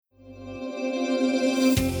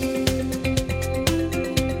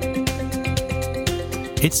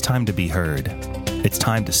It's time to be heard. It's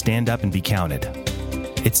time to stand up and be counted.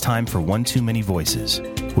 It's time for One Too Many Voices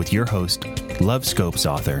with your host, Love Scopes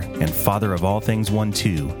author and father of all things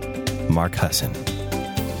 1-2, Mark Husson.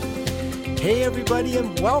 Hey everybody,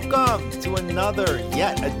 and welcome to another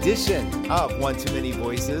yet edition of One Too Many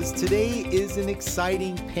Voices. Today is an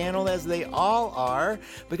exciting panel, as they all are,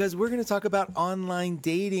 because we're going to talk about online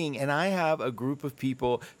dating, and I have a group of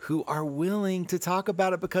people who are willing to talk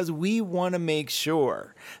about it because we want to make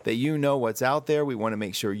sure that you know what's out there. We want to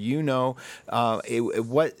make sure you know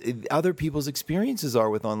what other people's experiences are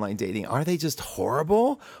with online dating. Are they just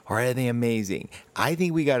horrible or are they amazing? I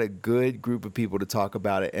think we got a good group of people to talk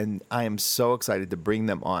about it, and I am so excited to bring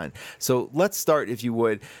them on. So let's start, if you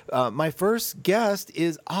would. My first guest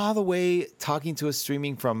is all the way talking to us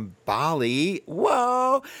streaming from Bali.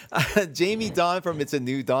 Whoa! Jamie Dawn from It's a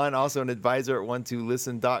New Dawn, also an advisor at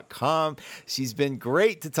 12listen.com. She's been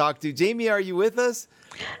great to talk to. Jamie, are you with us?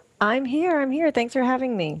 I'm here. Thanks for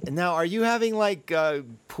having me. Now, are you having like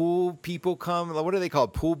pool people come? What are they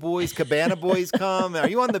called? Pool boys, cabana boys come? Are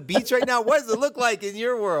you on the beach right now? What does it look like in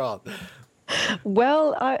your world?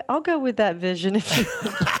 Well, I'll go with that vision if you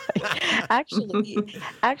like.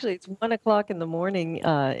 Actually, it's 1:00 in the morning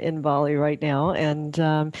in Bali right now, and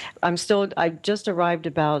I just arrived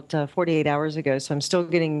about 48 hours ago, so I'm still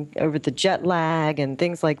getting over the jet lag and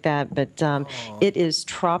things like that. But it is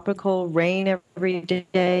tropical, rain every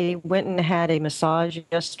day. Went and had a massage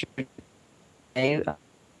yesterday.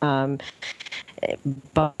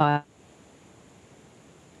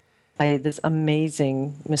 By this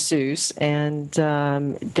amazing masseuse, and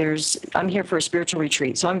I'm here for a spiritual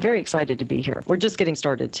retreat, so I'm very excited to be here. We're just getting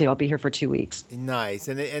started too. I'll be here for 2 weeks. Nice.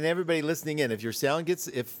 And everybody listening in, if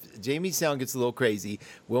Jamie's sound gets a little crazy,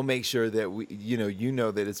 we'll make sure that you know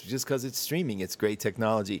that it's just because it's streaming. It's great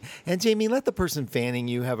technology. And Jamie, let the person fanning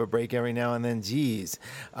you have a break every now and then. Geez.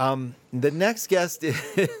 The next guest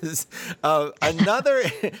is another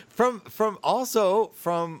from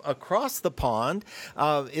across the pond.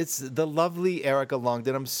 It's the lovely Erica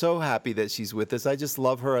Longdon. I'm so happy that she's with us. I just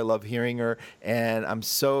love her. I love hearing her, and I'm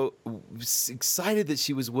so excited that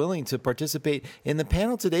she was willing to participate in the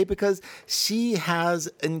panel today because she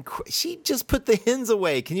just put the hens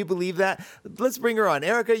away. Can you believe that? Let's bring her on.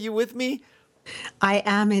 Erica, you with me? I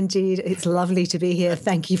am indeed. It's lovely to be here.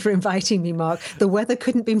 Thank you for inviting me, Mark. The weather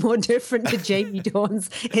couldn't be more different to Jamie Dawn's.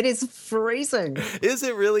 It is freezing. Is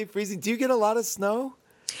it really freezing? Do you get a lot of snow?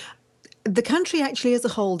 The country actually as a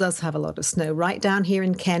whole does have a lot of snow. Right down here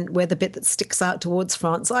in Kent, we're the bit that sticks out towards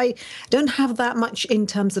France. I don't have that much in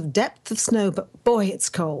terms of depth of snow, but boy, it's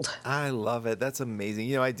cold. I love it. That's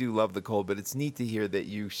amazing. I do love the cold, but it's neat to hear that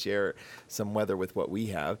you share some weather with what we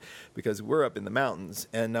have because we're up in the mountains.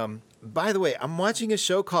 And by the way, I'm watching a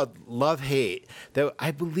show called Love Hate that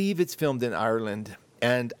I believe it's filmed in Ireland.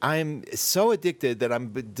 And I'm so addicted that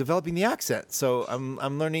I'm developing the accent. So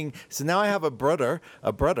I'm learning. So now I have a brother,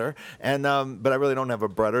 and but I really don't have a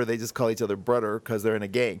brother. They just call each other brother because they're in a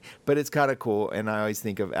gang. But it's kind of cool. And I always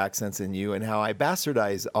think of accents in you and how I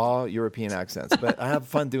bastardize all European accents. But I have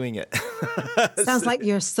fun doing it. Sounds like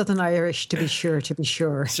you're Southern Irish, to be sure. Should be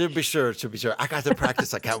sure. I got to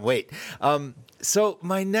practice. I can't wait. So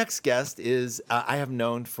my next guest is I have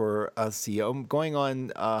known for going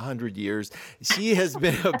on 100 years. She has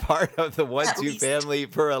been a part of the 1-2 family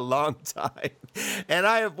for a long time, and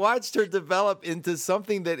I have watched her develop into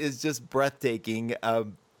something that is just breathtaking.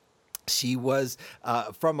 She was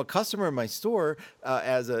from a customer in my store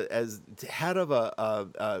as head of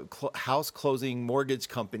a house closing mortgage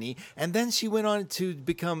company, and then she went on to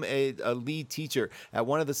become a lead teacher at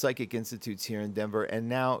one of the psychic institutes here in Denver, and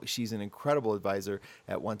now she's an incredible advisor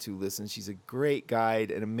at 1-2 Listen. She's a great guide,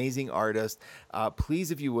 an amazing artist. Please,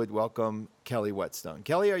 if you would, welcome Kelly Whetstone.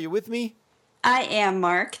 Kelly, are you with me? I am,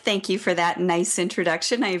 Mark. Thank you for that nice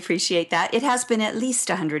introduction. I appreciate that. It has been at least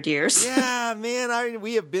 100 years. Yeah, man,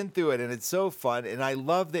 we have been through it, and it's so fun. And I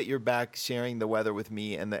love that you're back sharing the weather with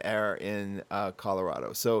me and the air in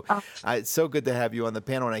Colorado. So it's so good to have you on the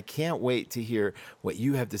panel, and I can't wait to hear what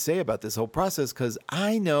you have to say about this whole process, because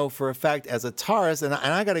I know for a fact as a Taurus, and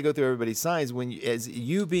I got to go through everybody's signs, as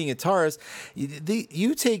you being a Taurus,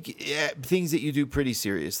 you take things that you do pretty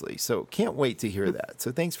seriously. So can't wait to hear that.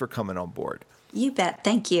 So thanks for coming on board. You bet.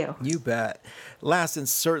 Thank you. You bet. Last and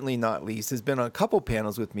certainly not least, has been on a couple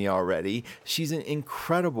panels with me already. She's an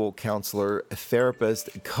incredible counselor,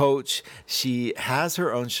 therapist, coach. She has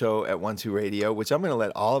her own show at 1-2 Radio, which I'm going to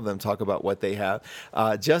let all of them talk about what they have.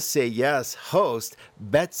 Just Say Yes host,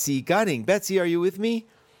 Betsy Gutting. Betsy, are you with me?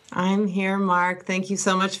 I'm here, Mark. Thank you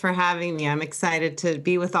so much for having me. I'm excited to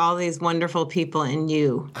be with all these wonderful people and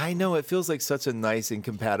you. I know it feels like such a nice and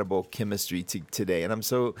compatible chemistry today, and I'm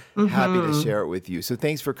so happy to share it with you. So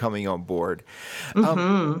thanks for coming on board.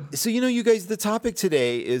 So, you guys, the topic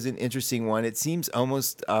today is an interesting one. It seems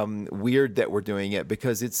almost weird that we're doing it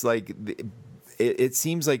because it's like it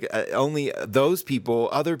seems like only other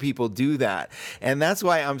people do that. And that's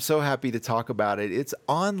why I'm so happy to talk about it. It's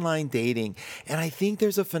online dating. And I think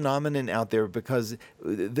there's a phenomenon out there because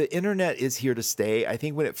the internet is here to stay. I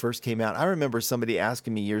think when it first came out, I remember somebody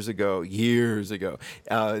asking me years ago,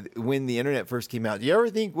 when the internet first came out, do you ever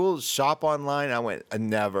think we'll shop online? I went,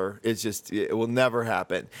 never. It will never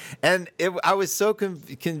happen. And I was so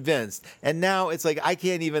convinced. And now it's like, I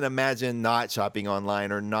can't even imagine not shopping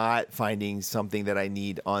online or not finding something that I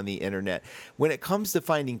need on the internet. When it comes to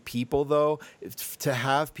finding people, though, to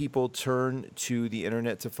have people turn to the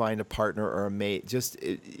internet to find a partner or a mate just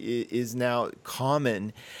is now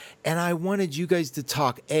common. And I wanted you guys to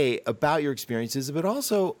talk, about your experiences, but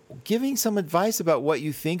also giving some advice about what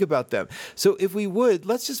you think about them. So if we would,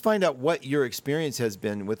 let's just find out what your experience has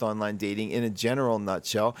been with online dating in a general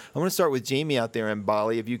nutshell. I want to start with Jamie out there in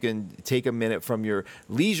Bali. If you can take a minute from your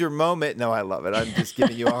leisure moment. No, I love it. I'm just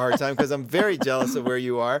giving you a hard time because I'm very jealous of where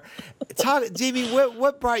you are. Jamie,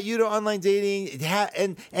 what brought you to online dating?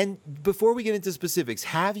 And before we get into specifics,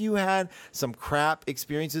 have you had some crap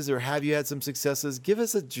experiences or have you had some successes? Give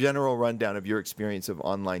us a general rundown of your experience of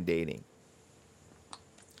online dating.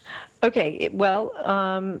 Okay, well,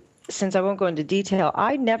 since I won't go into detail,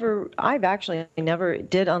 I've actually never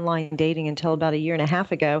did online dating until about a year and a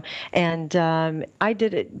half ago, and I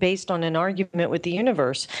did it based on an argument with the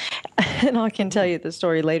universe, and I can tell you the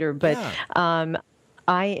story later. But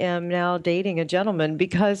I am now dating a gentleman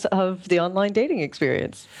because of the online dating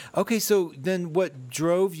experience. Okay, so then what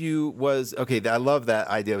drove you was, I love that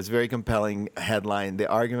idea. It was a very compelling headline. The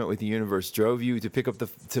argument with the universe drove you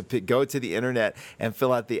to go to the internet and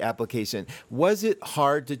fill out the application. Was it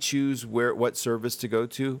hard to choose what service to go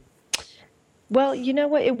to? Well, you know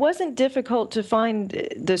what? It wasn't difficult to find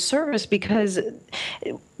the service because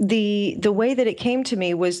the way that it came to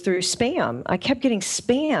me was through spam. I kept getting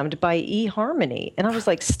spammed by eHarmony, and I was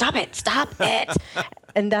like, "Stop it!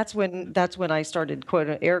 And that's when I started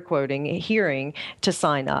air quoting hearing to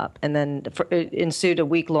sign up, and then it ensued a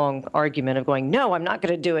week-long argument of going, "No, I'm not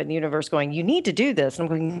going to do it." And the universe going, "You need to do this," and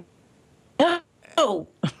I'm going, "No."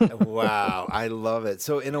 Wow, I love it.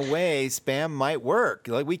 So in a way, spam might work.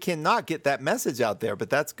 Like we cannot get that message out there, but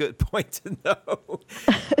that's a good point to know.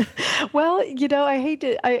 Well, I hate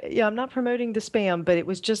to. I'm not promoting the spam, but it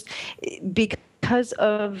was just because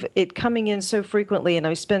of it coming in so frequently, and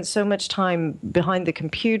I spent so much time behind the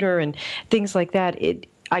computer and things like that.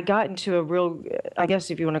 I got into a real, I guess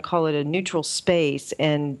if you want to call it a neutral space,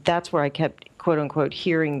 and that's where I kept, quote unquote,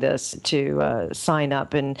 hearing this to sign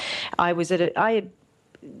up. And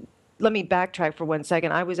let me backtrack for 1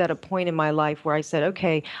 second. I was at a point in my life where I said,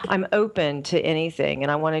 okay, I'm open to anything, and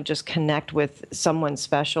I want to just connect with someone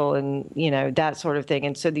special and, that sort of thing.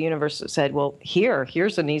 And so the universe said, well,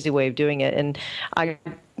 here's an easy way of doing it. And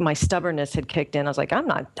my stubbornness had kicked in. I was like, I'm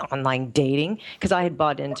not online dating, because I had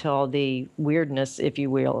bought into all the weirdness, if you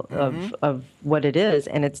will, of what it is,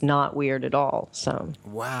 and it's not weird at all. So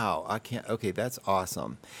wow, okay, that's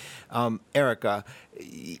awesome. Erica,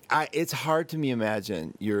 it's hard to me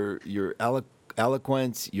imagine you're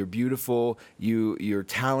eloquent, you're beautiful, you're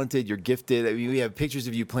talented, you're gifted. I mean, we have pictures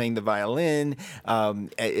of you playing the violin.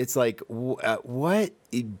 It's like, what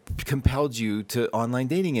compelled you to online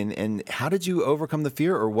dating, and how did you overcome the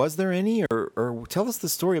fear, or was there any, or tell us the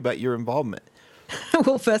story about your involvement.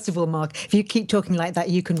 Well, first of all, Mark, if you keep talking like that,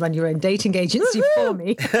 you can run your own dating agency for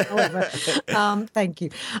me. However, thank you.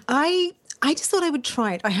 I just thought I would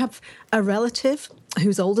try it. I have a relative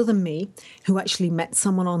who's older than me who actually met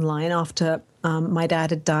someone online after my dad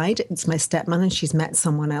had died. It's my stepmom, and she's met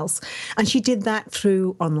someone else. And she did that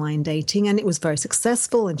through online dating, and it was very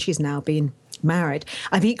successful, and she's now been married.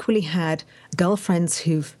 I've equally had girlfriends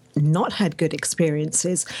who've not had good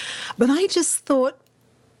experiences, but I just thought,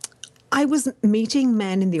 I was meeting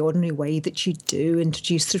men in the ordinary way that you do,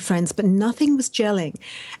 introduced to friends, but nothing was gelling.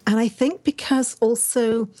 And I think because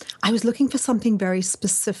also I was looking for something very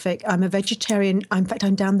specific. I'm a vegetarian. In fact,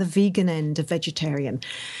 I'm down the vegan end of vegetarian.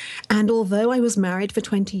 And although I was married for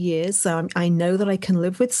 20 years, I know that I can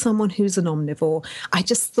live with someone who's an omnivore. I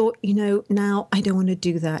just thought, now I don't want to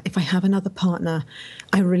do that. If I have another partner,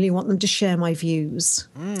 I really want them to share my views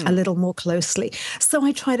a little more closely. So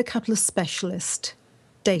I tried a couple of specialist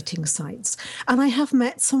dating sites, and I have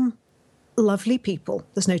met some lovely people.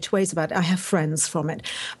 There's no two ways about it. I have friends from it.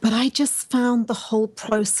 But I just found the whole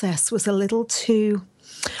process was a little too,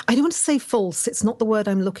 I don't want to say false. It's not the word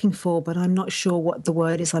I'm looking for, but I'm not sure what the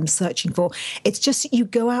word is I'm searching for. It's just you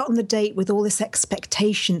go out on the date with all this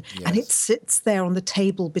expectation, and it sits there on the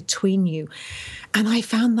table between you. And I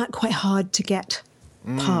found that quite hard to get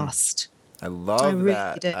past. I love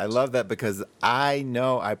that. did. I love that because I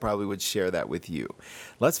know I probably would share that with you.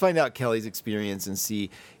 Let's find out Kelly's experience and see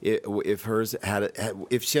if hers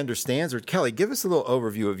if she understands. Or Kelly, give us a little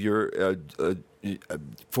overview of your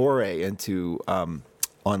foray into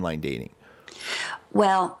online dating.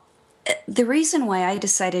 Well, the reason why I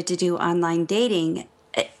decided to do online dating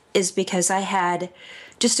is because I had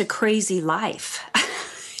just a crazy life.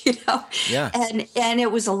 Yeah. And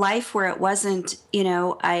it was a life where it wasn't,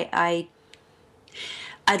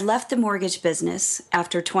 I'd left the mortgage business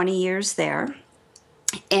after 20 years there,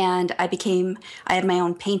 and I had my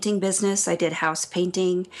own painting business. I did house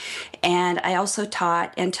painting, and I also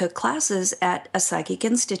taught and took classes at a psychic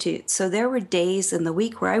institute. So there were days in the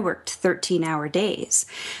week where I worked 13-hour days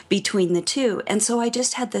between the two. And so I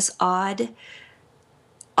just had this odd,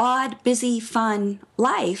 busy, fun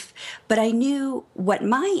life. But I knew what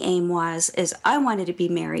my aim was, is I wanted to be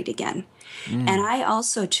married again. And I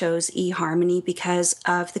also chose eHarmony because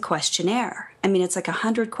of the questionnaire. I mean, it's like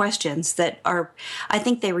 100 questions that are, I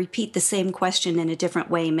think they repeat the same question in a different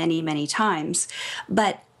way many, many times.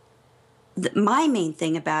 But my main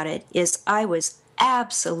thing about it is I was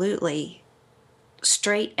absolutely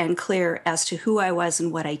straight and clear as to who I was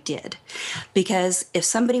and what I did. Because if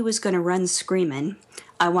somebody was going to run screaming,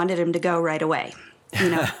 I wanted him to go right away.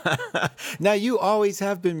 Now, you always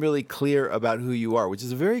have been really clear about who you are, which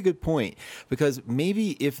is a very good point, because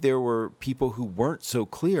maybe if there were people who weren't so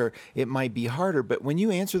clear, it might be harder. But when you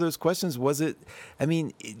answer those questions,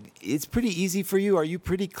 it's pretty easy for you. Are you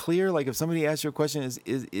pretty clear? Like if somebody asks you a question,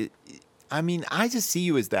 I just see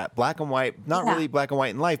you as that black and white, not really black and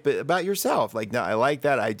white in life, but about yourself. Like, no, I like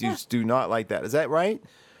that. I do not like that. Is that right?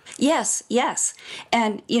 Yes.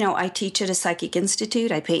 And, I teach at a psychic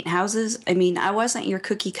institute. I paint houses. I mean, I wasn't your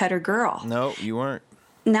cookie cutter girl. No, you weren't.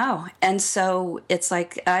 No. And so it's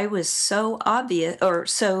like I was so obvious or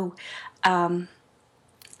so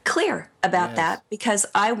clear about that, because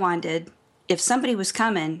I wanted, if somebody was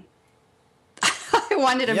coming, I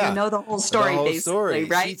wanted him to know the whole story, basically,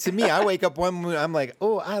 right? See, to me, I wake up one morning, I'm like,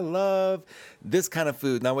 oh, I love this kind of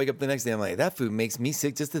food. And I wake up the next day, I'm like, that food makes me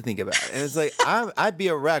sick just to think about it. And it's like, I'd be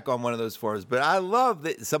a wreck on one of those forums. But I love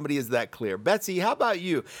that somebody is that clear. Betsy, how about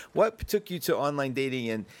you? What took you to online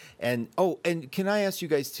dating? And can I ask you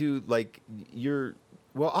guys too, like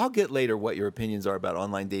well, I'll get later what your opinions are about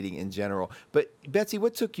online dating in general. But Betsy,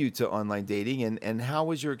 what took you to online dating and how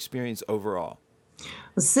was your experience overall?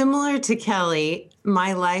 Similar to Kelly,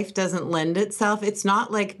 my life doesn't lend itself. It's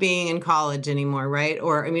not like being in college anymore, right?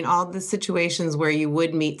 Or, all the situations where you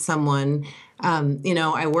would meet someone.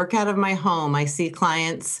 I work out of my home. I see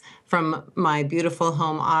clients from my beautiful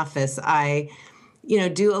home office. I,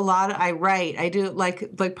 do a lot. I write. I do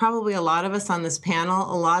like probably a lot of us on this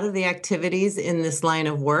panel. A lot of the activities in this line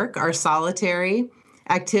of work are solitary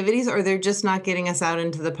activities, or they're just not getting us out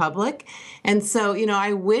into the public. And so,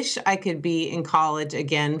 I wish I could be in college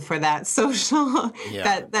again for that social,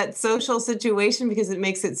 that social situation, because it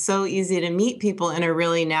makes it so easy to meet people in a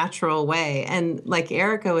really natural way. And like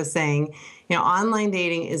Erica was saying, online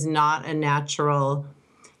dating is not a natural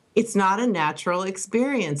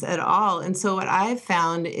experience at all. And so what I've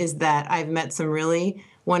found is that I've met some really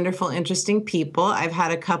wonderful, interesting people. I've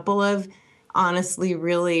had a couple of honestly,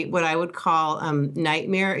 really what I would call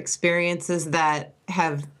nightmare experiences that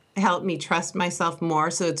have helped me trust myself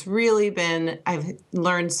more. So it's really I've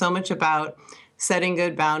learned so much about setting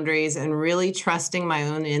good boundaries and really trusting my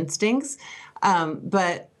own instincts.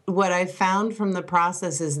 But what I've found from the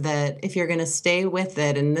process is that if you're going to stay with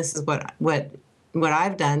it, and this is what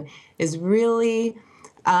I've done, is really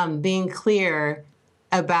being clear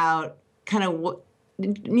about kind of what,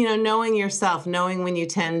 knowing yourself, knowing when you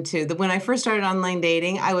tend to. When I first started online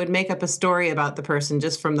dating, I would make up a story about the person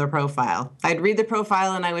just from their profile. I'd read the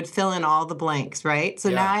profile and I would fill in all the blanks, right? So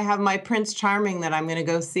now I have my Prince Charming that I'm going to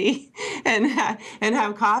go see and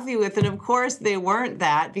have coffee with. And of course, they weren't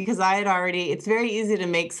that, because I had already, it's very easy to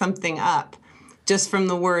make something up just from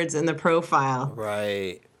the words in the profile.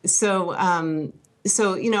 Right. So,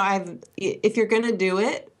 if you're going to do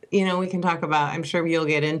it, we can talk about, I'm sure you'll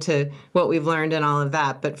get into what we've learned and all of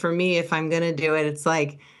that. But for me, if I'm going to do it, it's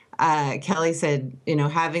like Kelly said,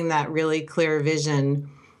 having that really clear vision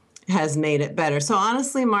has made it better. So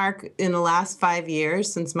honestly, Mark, in the last 5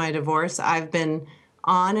 years since my divorce, I've been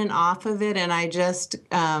on and off of it. And I just,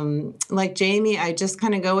 like Jamie, I just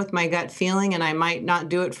kind of go with my gut feeling, and I might not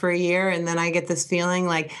do it for a year. And then I get this feeling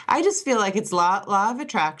like, I just feel like it's law of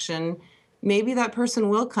attraction. Maybe that person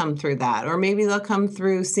will come through that, or maybe they'll come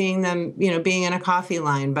through seeing them, being in a coffee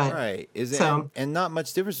line. But right, and not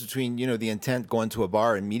much difference between the intent going to a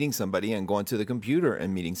bar and meeting somebody and going to the computer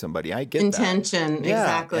and meeting somebody. I get intention, that. Yeah,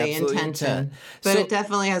 exactly, intention. But it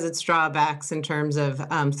definitely has its drawbacks in terms of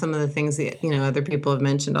some of the things that other people have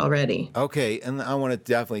mentioned already. Okay, and I want to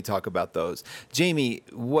definitely talk about those. Jamie,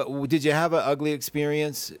 what did you have an ugly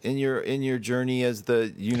experience in your journey as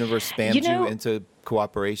the universe spammed you into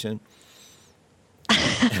cooperation?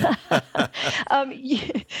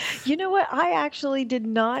 You know what? I actually did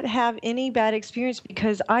not have any bad experience,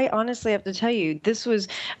 because I honestly have to tell you,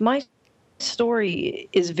 my story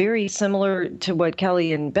is very similar to what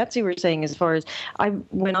Kelly and Betsy were saying. As far as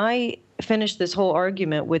when I finished this whole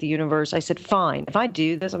argument with the universe, I said, fine, if I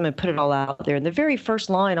do this, I'm going to put it all out there. And the very first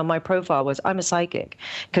line on my profile was, I'm a psychic,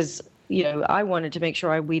 because I wanted to make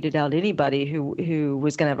sure I weeded out anybody who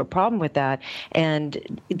was going to have a problem with that.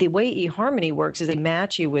 And the way eHarmony works is they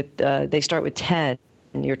match you with, they start with 10,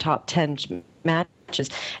 your top 10 matches.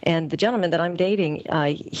 And the gentleman that I'm dating,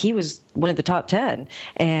 he was one of the top 10.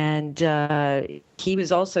 And he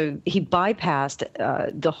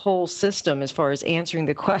bypassed the whole system as far as answering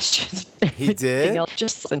the questions. He did?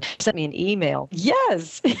 Just sent me an email.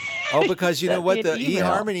 Yes. Oh, because you know what? The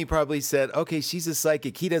eHarmony probably said, okay, she's a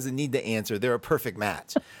psychic. He doesn't need to answer. They're a perfect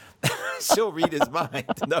match. She'll read his mind.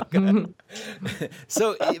 No,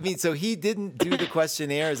 so he didn't do the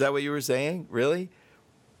questionnaire. Is that what you were saying? Really?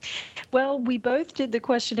 Well, we both did the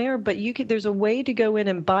questionnaire, but there's a way to go in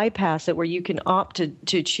and bypass it, where you can opt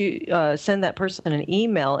to send that person an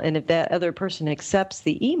email, and if that other person accepts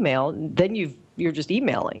the email, then you're just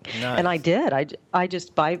emailing. Nice. And I did.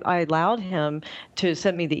 I allowed him to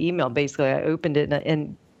send me the email. Basically, I opened it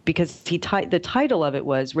and because the title of it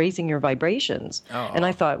was Raising Your Vibrations. Oh. And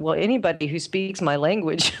I thought, well, anybody who speaks my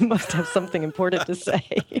language must have something important to say.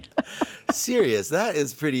 Serious. That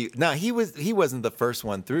is pretty. Now, he wasn't the first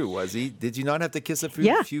one through, was he? Did you not have to kiss a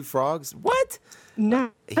few frogs? What?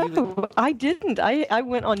 No, I didn't. I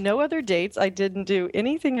went on no other dates. I didn't do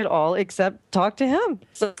anything at all except talk to him.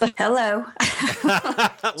 So. Hello.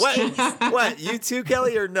 What? You too,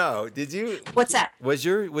 Kelly, or no? Did you? What's that? Was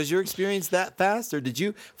your experience that fast, or did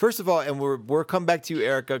you? First of all, and we're come back to you,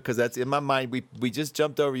 Erica, because that's in my mind. We just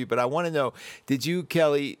jumped over you, but I want to know: did you,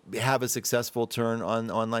 Kelly, have a successful turn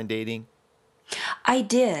on online dating? I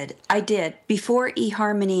did. Before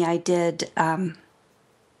eHarmony, I did.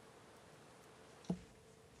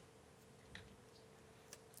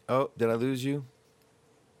 Oh, did I lose you?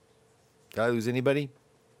 Did I lose anybody?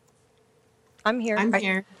 I'm here.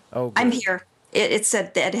 Oh, good. I'm here. It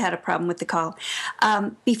said that it had a problem with the call.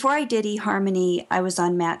 Before I did eHarmony, I was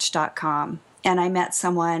on Match.com, and I met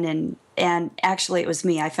someone, and actually it was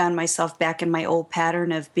me. I found myself back in my old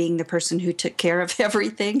pattern of being the person who took care of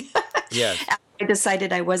everything. Yes. I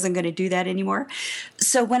decided I wasn't going to do that anymore.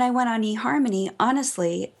 So when I went on eHarmony,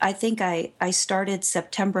 honestly, I think I started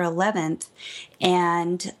September 11th,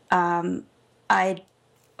 and I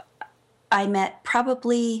met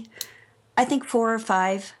probably, I think, 4 or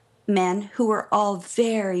 5 men who were all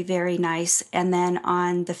very, very nice. And then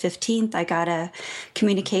on the 15th, I got a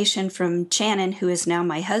communication from Shannon, who is now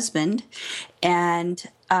my husband, and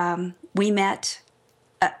we met.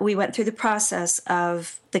 We went through the process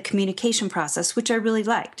of the communication process, which I really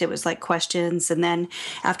liked. It was like questions. And then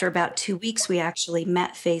after about 2 weeks, we actually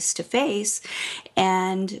met face to face,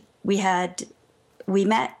 and we met,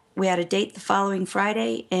 we had a date the following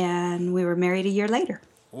Friday, and we were married a year later.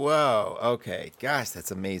 Whoa. Okay. Gosh,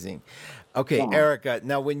 that's amazing. Okay, yeah. Erica,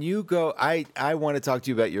 now when you go, I want to talk to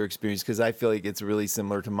you about your experience, because I feel like it's really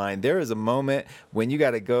similar to mine. There is a moment when you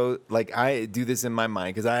got to go, like I do this in my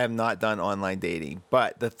mind, because I have not done online dating,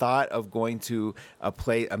 but the thought of going to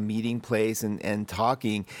a meeting place and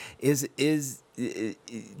talking is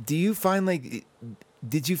do you find like...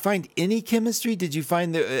 Did you find any chemistry? Did you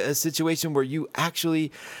find a situation where you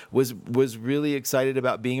actually was really excited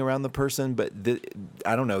about being around the person, but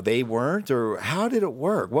I don't know, they weren't? Or how did it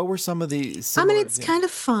work? What were some of the it's kind of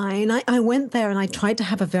fine. I went there and I tried to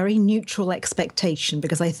have a very neutral expectation,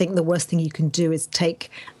 because I think the worst thing you can do is take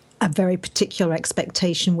a very particular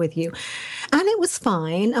expectation with you. And it was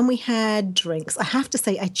fine. And we had drinks. I have to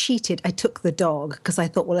say, I cheated. I took the dog, because I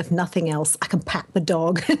thought, well, if nothing else, I can pat the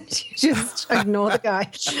dog and just ignore the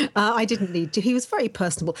guy. I didn't need to. He was very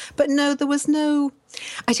personable. But no, there was no...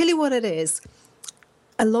 I tell you what it is.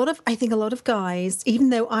 I think a lot of guys,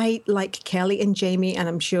 even though I like Kelly and Jamie, and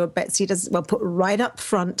I'm sure Betsy does, well, put right up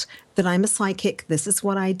front that I'm a psychic, this is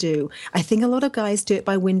what I do. I think a lot of guys do it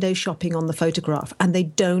by window shopping on the photograph, and they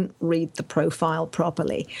don't read the profile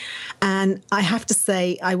properly. And I have to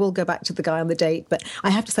say, I will go back to the guy on the date, but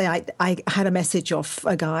I have to say, I had a message off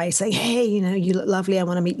a guy saying, hey, you look lovely, I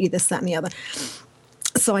want to meet you, this, that, and the other.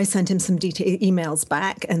 So I sent him some emails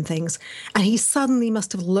back and things, and he suddenly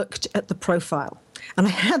must have looked at the profile. And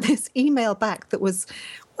I had this email back that was,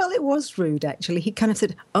 well, it was rude, actually. He kind of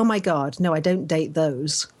said, oh, my God, no, I don't date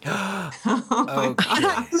those. Oh, And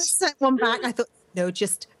I sent one back. I thought, no,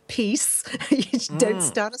 just peace. You don't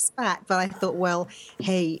start a spat. But I thought, well,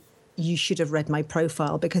 hey, you should have read my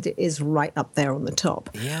profile because it is right up there on the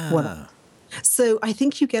top. yeah. So I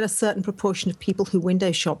think you get a certain proportion of people who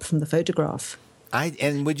window shop from the photograph.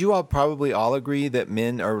 And would you all probably all agree that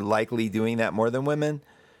men are likely doing that more than women?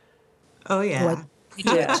 Oh, yeah. Well, you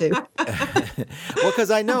do it too. Well,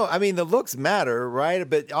 because I know, I mean, the looks matter, right?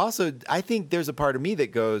 But also, I think there's a part of me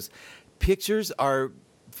that goes, pictures are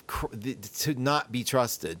to not be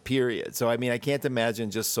trusted, period. So, I mean, I can't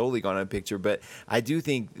imagine just solely going on a picture, but I do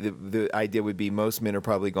think the idea would be most men are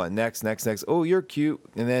probably going next. Oh, you're cute.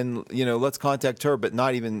 And then, let's contact her, but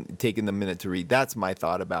not even taking the minute to read. That's my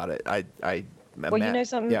thought about it. Well, you know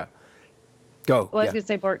something? Yeah. Go. Well, I was going to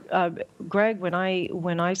say, Bart, Greg, when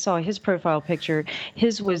I saw his profile picture,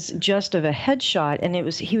 his was just of a headshot, and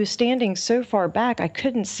he was standing so far back I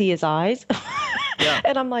couldn't see his eyes. Yeah.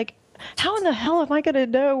 And I'm like, how in the hell am I going to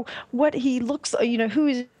know what he looks, who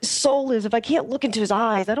his soul is if I can't look into his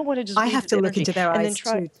eyes? I don't want to just. I have to look into their and eyes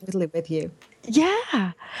too, totally with you.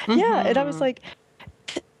 Yeah, yeah, and I was like,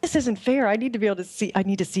 this isn't fair. I need to be able to see. I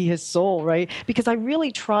need to see his soul, right? Because I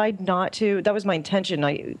really tried not to. That was my intention.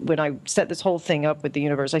 When I set this whole thing up with the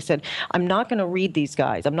universe, I said, I'm not going to read these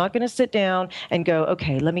guys. I'm not going to sit down and go,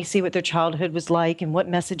 okay, let me see what their childhood was like and what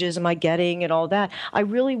messages am I getting and all that. I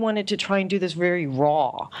really wanted to try and do this very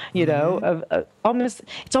raw, almost.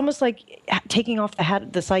 It's almost like taking off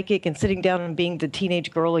the psychic and sitting down and being the teenage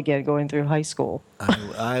girl again, going through high school.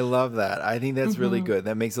 I love that. I think that's really good.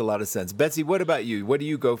 That makes a lot of sense. Betsy, what about you? What do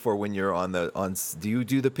you go for when you're do you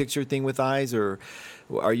do the picture thing with eyes, or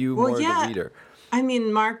are you more the reader? I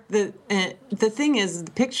mean, Mark, the thing is,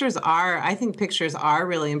 I think pictures are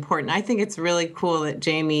really important. I think it's really cool that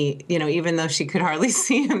Jamie, even though she could hardly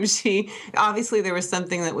see him, obviously there was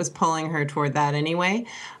something that was pulling her toward that anyway.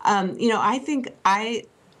 I think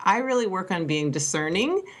I really work on being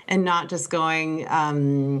discerning and not just going,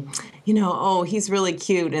 oh, he's really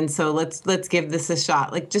cute, and so let's give this a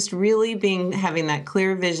shot. Like, just really having that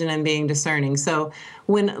clear vision and being discerning. So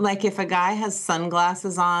if a guy has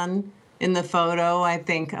sunglasses on in the photo, I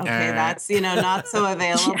think, okay, that's, not so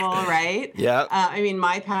available, right? Yeah. I mean,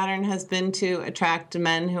 my pattern has been to attract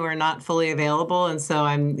men who are not fully available, and so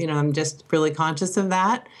I'm just really conscious of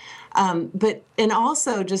that. And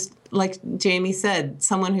also, just like Jamie said,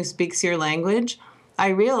 someone who speaks your language, I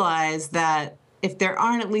realize that if there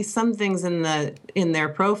aren't at least some things in their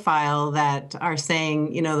profile that are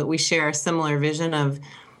saying, that we share a similar vision of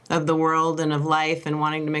the world and of life and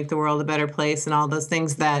wanting to make the world a better place and all those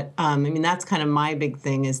things, that, that's kind of my big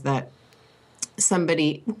thing, is that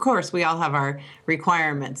somebody, of course, we all have our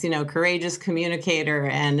requirements, courageous communicator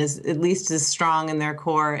and is at least as strong in their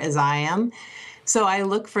core as I am. So I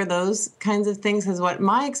look for those kinds of things, because what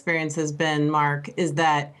my experience has been, Mark, is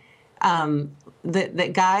that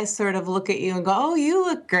that guys sort of look at you and go, oh, you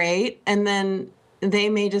look great. And then they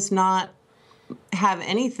may just not have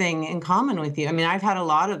anything in common with you. I mean, I've had a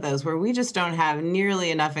lot of those where we just don't have nearly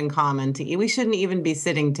enough in common to eat. We shouldn't even be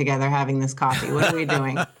sitting together having this coffee. What are we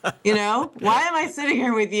doing? Why am I sitting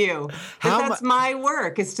here with you? That's my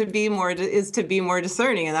work, is to be more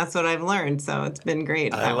discerning, and that's what I've learned. So it's been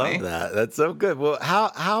great. I love that. That's so good. Well,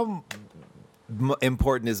 how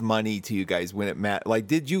important is money to you guys when it matters? Like,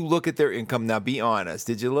 did you look at their income? Now, be honest.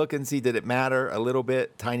 Did you look and see, did it matter a little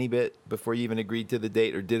bit, tiny bit, before you even agreed to the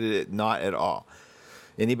date, or did it not at all?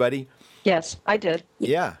 Anybody? Yes, I did.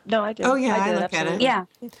 Yeah. No, I did. Oh, yeah, I absolutely. look at it. Yeah.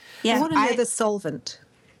 I want to know the solvent.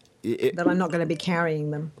 That I'm not going to be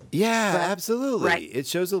carrying them. Yeah, absolutely. Right. It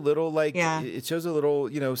shows a little it shows a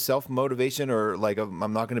little, self-motivation, or like, I'm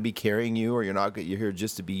not going to be carrying you, or you're here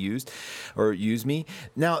just to be used or use me.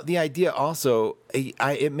 Now, the idea also,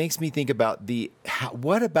 it makes me think about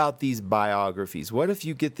what about these biographies? What if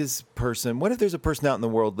you get this person, what if there's a person out in the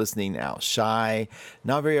world listening now, shy,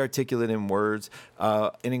 not very articulate in words,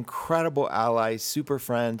 an incredible ally, super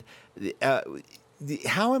friend,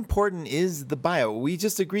 how important is the bio? We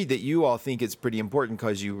just agreed that you all think it's pretty important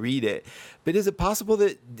because you read it. But is it possible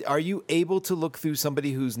are you able to look through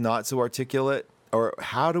somebody who's not so articulate or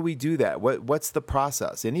how do we do that? What's the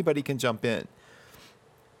process? Anybody can jump in.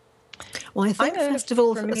 Well, I think I know first of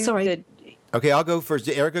all, for me sorry, that- Okay, I'll go first.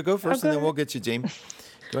 Erica, go first, go and then ahead. we'll get you, Jamie.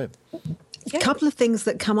 Go ahead. a couple of things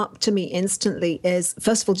that come up to me instantly is,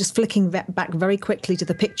 first of all, just flicking back very quickly to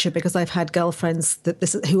the picture, because I've had girlfriends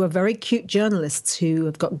who are very cute journalists who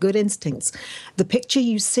have got good instincts. The picture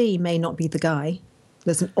you see may not be the guy.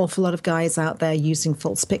 There's an awful lot of guys out there using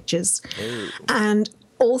false pictures. And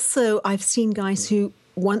also, I've seen guys who,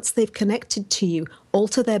 once they've connected to you,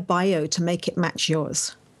 alter their bio to make it match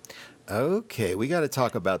yours. Okay, we got to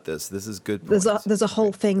talk about this. This is good. There's a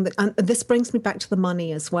whole thing that, and this brings me back to the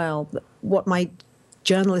money as well. What my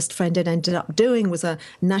journalist friend had ended up doing was a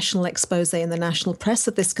national expose in the national press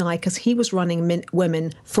of this guy, because he was running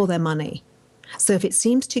women for their money. So if it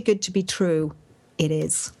seems too good to be true, it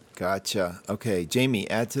is. Gotcha. Okay, Jamie,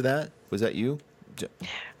 add to that. Was that you?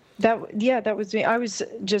 That was me. I was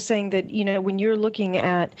just saying that, when you're looking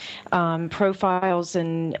at profiles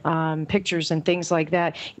and pictures and things like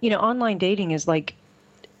that, online dating is like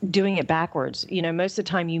doing it backwards. Most of the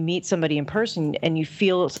time you meet somebody in person and you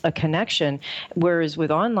feel a connection, whereas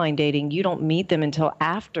with online dating, you don't meet them until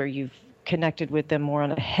after you've connected with them more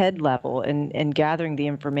on a head level and gathering the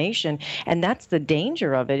information. And that's the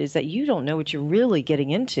danger of it, is that you don't know what you're really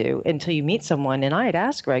getting into until you meet someone. And I had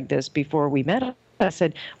asked Greg this before we met. I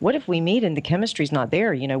said, what if we meet and the chemistry's not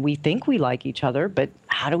there? We think we like each other, but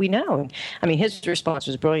how do we know? I mean, his response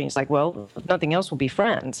was brilliant. He's like, well, if nothing else, we'll be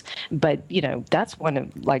friends. But, that's one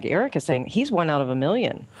of, like Eric is saying, he's one out of a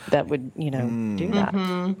million that would, do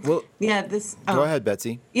that. Well, Yeah, go ahead,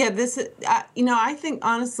 Betsy. Yeah, I think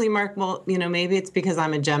honestly, Mark, well, maybe it's because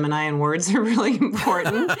I'm a Gemini and words are really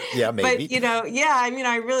important. Yeah, maybe. But,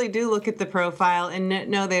 I really do look at the profile, and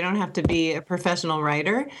no, they don't have to be a professional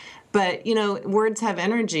writer. But, words have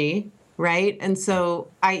energy, right? And so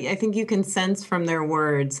I think you can sense from their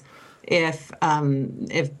words if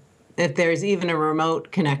there's even a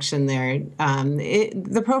remote connection there.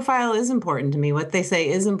 The profile is important to me. What they say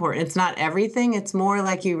is important. It's not everything. It's more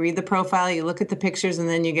like you read the profile, you look at the pictures, and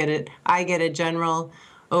then I get a general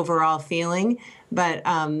overall feeling. But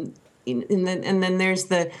and then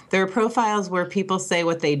there are profiles where people say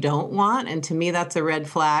what they don't want, and to me that's a red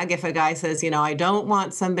flag. If a guy says, I don't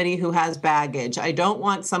want somebody who has baggage, I don't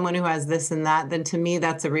want someone who has this and that, then to me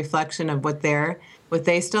that's a reflection of what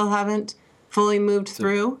they still haven't fully moved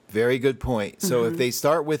through. Very good point. So if they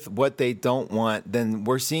start with what they don't want, then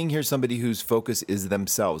we're seeing here somebody whose focus is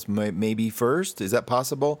themselves. Maybe first, is that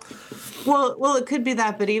possible? Well, it could be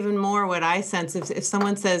that, but even more what I sense, if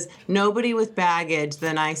someone says nobody with baggage,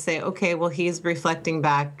 then I say, okay, well, he's reflecting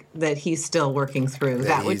back that he's still working through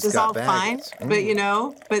that, which is all fine. But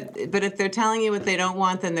but if they're telling you what they don't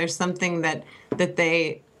want, then there's something that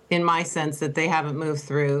they, in my sense, that they haven't moved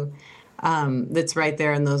through. That's right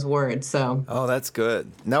there in those words. So. Oh, that's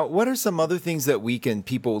good. Now, what are some other things that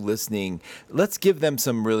people listening, let's give them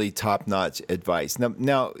some really top-notch advice.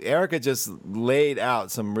 Now, Erica just laid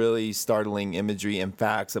out some really startling imagery and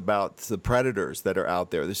facts about the predators that are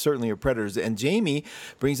out there. There certainly are predators. And Jamie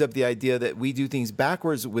brings up the idea that we do things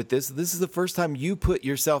backwards with this. This is the first time you put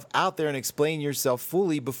yourself out there and explain yourself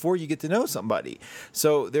fully before you get to know somebody.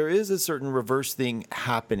 So there is a certain reverse thing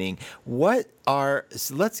happening.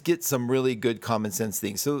 Let's get some really good common sense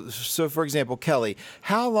things. So for example, Kelly,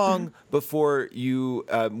 how long before you,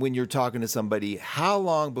 when you're talking to somebody, how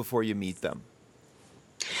long before you meet them?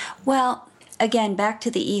 Well, again, back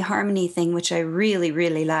to the eHarmony thing, which I really,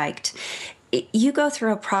 really liked. You go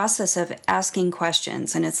through a process of asking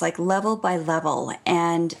questions, and it's like level by level.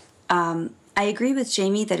 And I agree with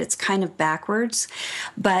Jamie that it's kind of backwards,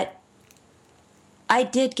 but I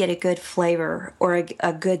did get a good flavor or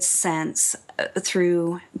a good sense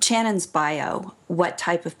through Shannon's bio what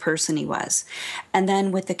type of person he was. And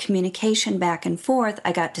then with the communication back and forth,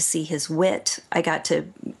 I got to see his wit. I got to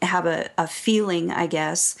have a feeling, I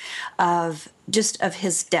guess, of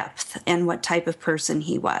his depth and what type of person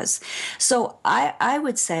he was. So I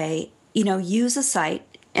would say, use a site.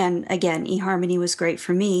 And again, eHarmony was great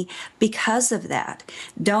for me because of that.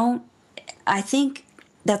 I think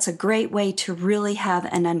that's a great way to really have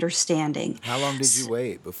an understanding. How long did you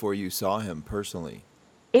wait before you saw him personally?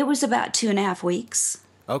 It was about 2.5 weeks.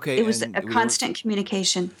 Okay. It was a constant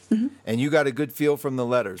communication. Mm-hmm. And you got a good feel from the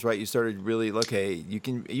letters, right? You started really, you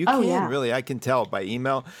can really, I can tell by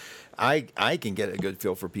email. I can get a good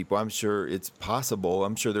feel for people. I'm sure it's possible.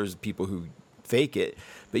 I'm sure there's people who fake it,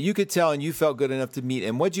 but you could tell, and you felt good enough to meet.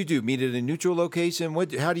 And what'd you do? Meet at a neutral location?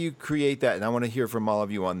 How do you create that? And I want to hear from all of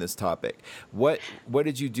you on this topic. What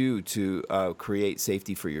did you do to create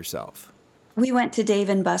safety for yourself? We went to Dave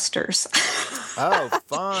 & Buster's. Oh,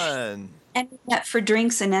 fun. And we met for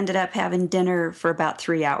drinks and ended up having dinner for about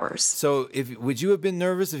 3 hours. So, would you have been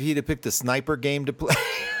nervous if he'd have picked a sniper game to play?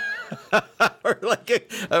 Or like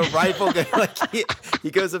a rifle game? Like he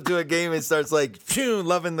goes up to a game and starts like, phew,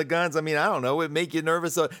 loving the guns. I mean, I don't know. Would it make you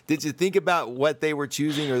nervous? So did you think about what they were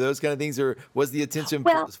choosing or those kind of things? Or was the attention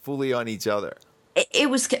fully on each other? It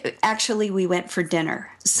was actually, we went for dinner.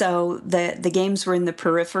 So the games were in the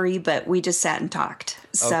periphery, but we just sat and talked.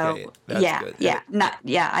 So okay, that's good.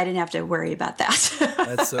 I didn't have to worry about that.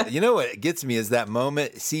 That's you know what gets me is that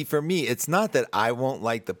moment. See, for me, it's not that I won't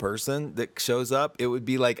like the person that shows up. It would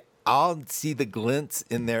be like I'll see the glint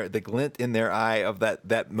in their eye of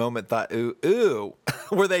that moment. Thought, ooh,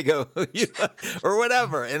 where they go, or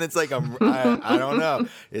whatever. And it's like I don't know.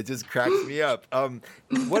 It just cracks me up.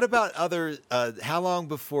 What about other? How long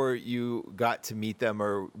before you got to meet them,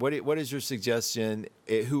 or what is your suggestion?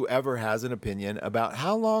 Whoever has an opinion about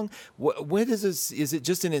how long, when is this? Is it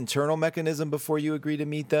just an internal mechanism before you agree to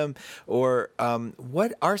meet them, or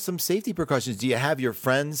what are some safety precautions? Do you have your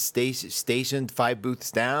friends stationed 5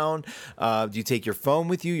 booths down? Do you take your phone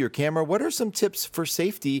with you, your camera? What are some tips for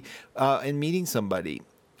safety in meeting somebody?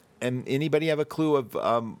 And anybody have a clue of,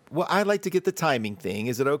 well, I'd like to get the timing thing.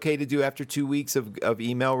 Is it okay to do after 2 weeks of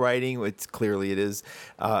email writing? Clearly it is.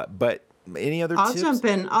 But any other tips?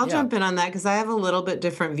 I'll jump in on that because I have a little bit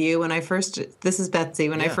different view. This is Betsy.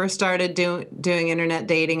 When I first started doing internet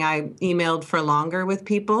dating, I emailed for longer with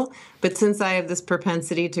people. But since I have this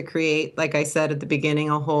propensity to create, like I said at the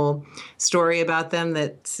beginning, a whole story about them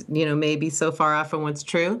that, may be so far off from what's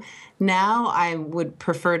true, now I would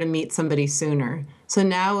prefer to meet somebody sooner. So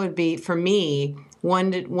now it would be, for me,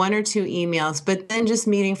 one or two emails, but then just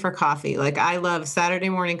meeting for coffee. Like I love Saturday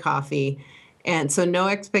morning coffee. And so no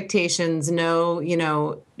expectations,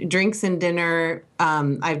 no, drinks and dinner.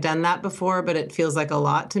 I've done that before, but it feels like a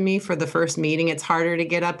lot to me for the first meeting. It's harder to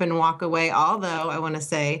get up and walk away. Although I want to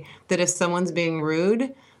say that if someone's being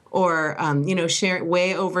rude or,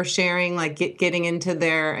 oversharing, like getting into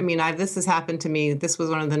their, this has happened to me. This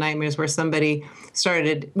was one of the nightmares where somebody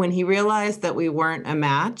started, when he realized that we weren't a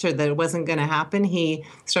match or that it wasn't going to happen, he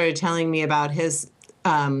started telling me about his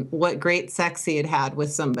what great sex he had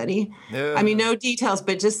with somebody. Yeah. No details,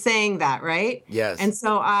 but just saying that, right? Yes. And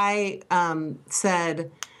so I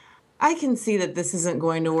said, I can see that this isn't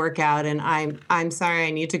going to work out, and I'm sorry,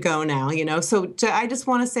 I need to go now. So I just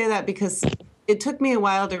want to say that because it took me a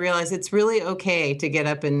while to realize it's really okay to get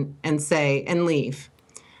up and say and leave.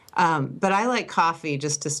 But I like coffee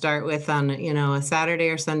just to start with on a Saturday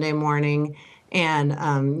or Sunday morning,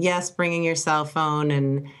 and yes, bringing your cell phone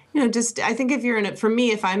and. I think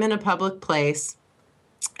if I'm in a public place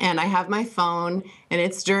and I have my phone and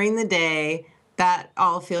it's during the day, that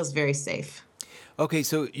all feels very safe. Okay,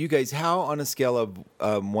 so you guys, how on a scale of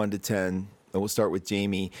 1 to 10, and we'll start with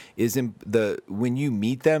Jamie, when you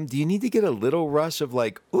meet them, do you need to get a little rush of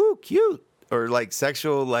like, ooh, cute? Or like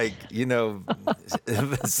sexual,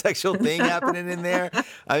 sexual thing happening in there.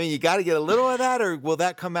 You got to get a little of that, or will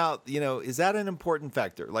that come out? Is that an important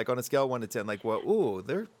factor? Like on a scale of 1 to 10, like, well, ooh,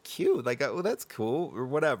 they're cute. Like, oh, that's cool, or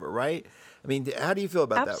whatever, right? How do you feel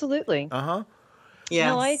about that? Absolutely. Yes.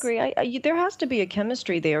 No, I agree. There has to be a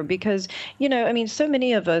chemistry there because, so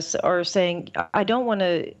many of us are saying, I don't want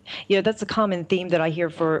to, that's a common theme that I hear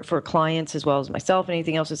for clients as well as myself and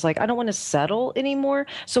anything else. It's like, I don't want to settle anymore.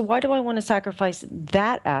 So why do I want to sacrifice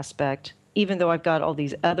that aspect, even though I've got all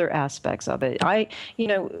these other aspects of it?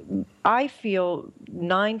 I feel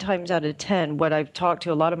 9 times out of 10, what I've talked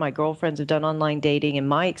to a lot of my girlfriends have done online dating and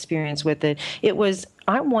my experience with it,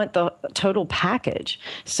 I want the total package.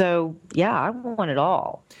 So, yeah, I want it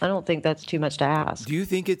all. I don't think that's too much to ask. Do you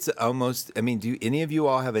think it's almost, do any of you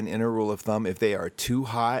all have an inner rule of thumb? If they are too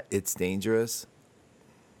hot, it's dangerous?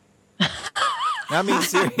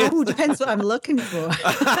 Seriously. Ooh, depends what I'm looking for.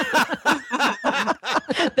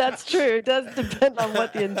 That's true. It does depend on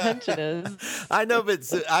what the intention is. I know, but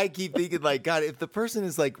I keep thinking, like, God, if the person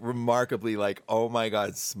is like remarkably like, oh my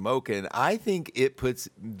God, smoking, I think it puts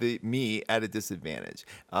me at a disadvantage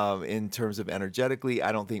in terms of energetically.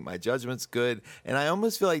 I don't think my judgment's good, and I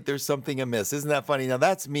almost feel like there's something amiss. Isn't that funny? Now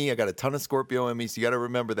that's me. I got a ton of Scorpio in me, so you got to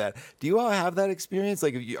remember that. Do you all have that experience?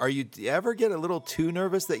 Like, do you ever get a little too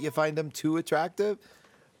nervous that you find them too attractive?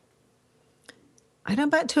 I don't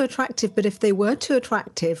know about too attractive, but if they were too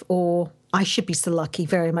attractive, or I should be so lucky,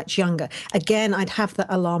 very much younger, again, I'd have the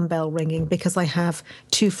alarm bell ringing because I have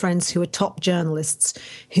 2 friends who are top journalists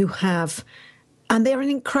and they're an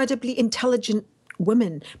incredibly intelligent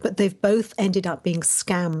women, but they've both ended up being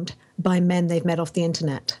scammed by men they've met off the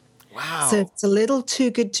internet. Wow. So it's a little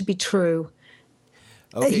too good to be true.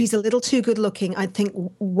 Okay. He's a little too good looking. I think,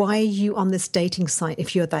 why are you on this dating site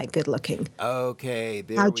if you're that good looking? Okay,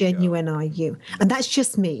 there How we go. genuine are you? And that's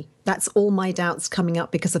just me. That's all my doubts coming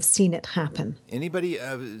up because I've seen it happen. Anybody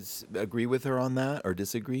agree with her on that or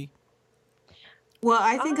disagree? Well,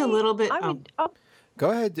 I think a little bit. I would.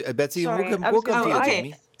 Go ahead, Betsy. Sorry, We'll come to you, Okay.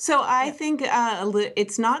 Jamie. So I think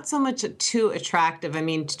it's not so much too attractive. I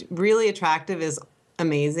mean, really attractive is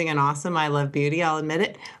amazing and awesome. I love beauty, I'll admit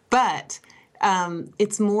it. But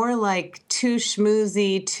it's more like too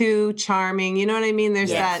schmoozy, too charming. You know what I mean?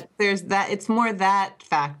 There's that. It's more that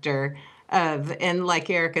factor of, and like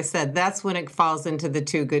Erica said, that's when it falls into the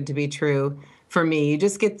too good to be true for me. You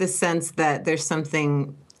just get the sense that there's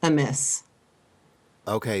something amiss.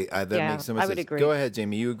 Okay, that makes so much I sense. would agree. Go ahead,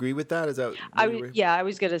 Jamie. You agree with that? Is that? I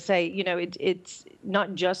was going to say, it's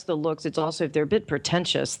not just the looks. It's also, if they're a bit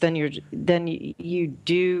pretentious, then you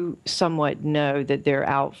do somewhat know that they're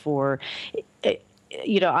out for.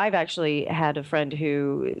 I've actually had a friend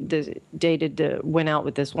who went out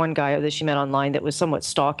with this one guy that she met online that was somewhat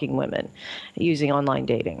stalking women using online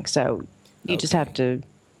dating. So you just have to,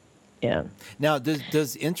 yeah. Now,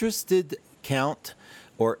 does interested count?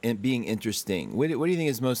 Or being interesting? What do you think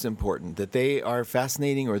is most important? That they are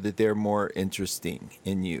fascinating, or that they're more interesting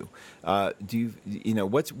in you?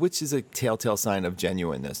 Which is a telltale sign of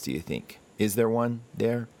genuineness? Do you think? Is there one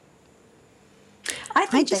there? I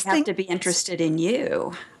think they have to be interested in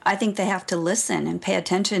you. I think they have to listen and pay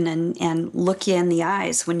attention and look you in the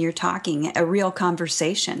eyes when you're talking, a real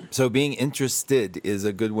conversation. So being interested is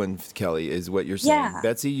a good one, Kelly, is what you're saying. Yeah.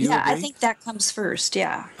 Betsy, you agree? I think that comes first,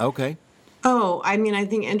 yeah. Okay. Oh, I mean, I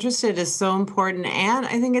think interested is so important, and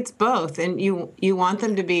I think it's both. And you want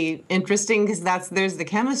them to be interesting because there's the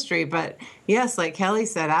chemistry. But yes, like Kelly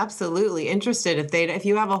said, absolutely interested. If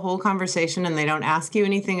you have a whole conversation and they don't ask you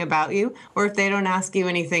anything about you, or if they don't ask you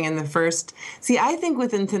anything in the first, I think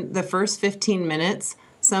within the first 15 minutes,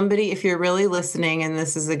 somebody, if you're really listening, and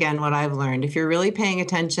this is again what I've learned, if you're really paying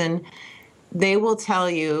attention, they will tell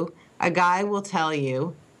you. A guy will tell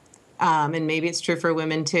you. And maybe it's true for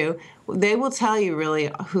women too, they will tell you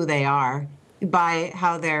really who they are by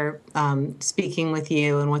how they're speaking with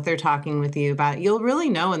you and what they're talking with you about. You'll really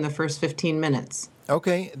know in the first 15 minutes.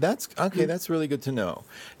 Okay, that's really good to know.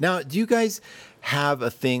 Now, do you guys have a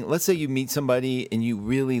thing? Let's say you meet somebody and you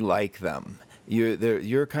really like them.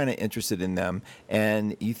 You're kind of interested in them,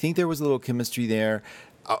 and you think there was a little chemistry there.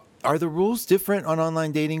 Are the rules different on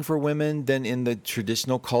online dating for women than in the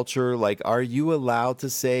traditional culture? Like, are you allowed to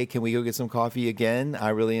say, "Can we go get some coffee again? I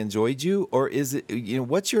really enjoyed you," or is it?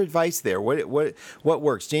 What's your advice there? What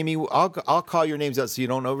works? Jamie, I'll call your names out so you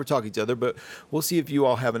don't overtalk each other, but we'll see if you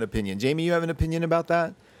all have an opinion. Jamie, you have an opinion about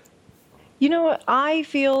that? I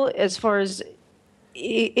feel, as far as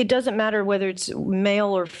it doesn't matter whether it's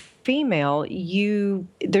male or female,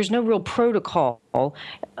 there's no real protocol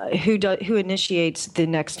who initiates the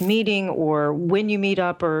next meeting or when you meet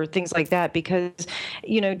up or things like that, because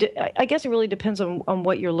I guess it really depends on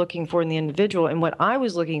what you're looking for in the individual. And what I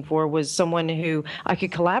was looking for was someone who I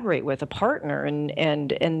could collaborate with, a partner,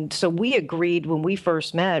 and so we agreed when we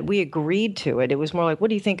first met. We agreed to it. It was more like, what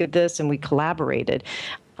do you think of this? And we collaborated.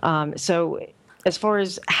 So as far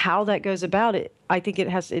as how that goes about it, I think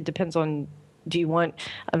it depends on, do you want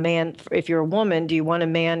a man, if you're a woman, do you want a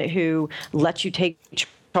man who lets you take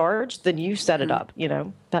charge? Then you set it up,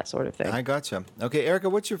 that sort of thing. I gotcha. Okay, Erica,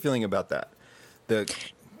 what's your feeling about that?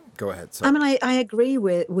 Go ahead. Sorry. I mean, I agree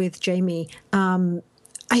with Jamie.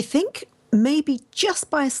 I think maybe just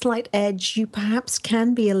by a slight edge, you perhaps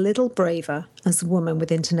can be a little braver as a woman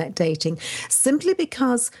with internet dating, simply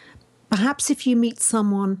because perhaps if you meet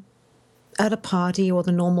someone at a party or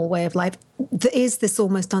the normal way of life, there is this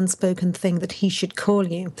almost unspoken thing that he should call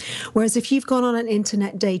you. Whereas if you've gone on an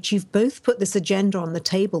internet date, you've both put this agenda on the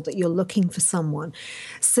table that you're looking for someone.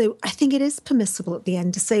 So I think it is permissible at the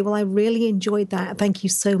end to say, well, I really enjoyed that. Thank you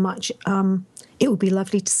so much. It would be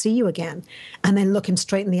lovely to see you again. And then look him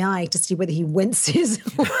straight in the eye to see whether he winces.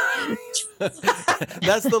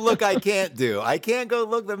 That's the look I can't do. I can't go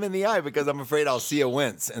look them in the eye because I'm afraid I'll see a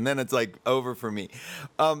wince, and then it's like over for me.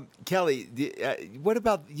 Kelly, what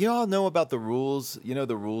about, you all know about the rules?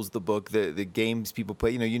 The rules, the book, the games people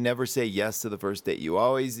play. You never say yes to the first date. You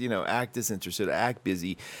always, act disinterested, act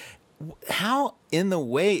busy. How in the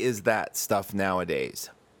way is that stuff nowadays?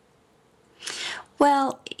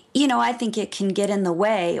 Well, I think it can get in the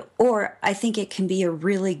way, or I think it can be a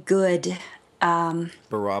really good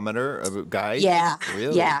barometer of a guide. Yeah,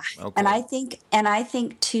 really. Yeah, okay. And I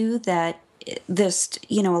think too that this,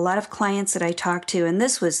 a lot of clients that I talk to, and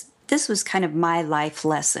this was kind of my life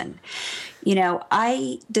lesson.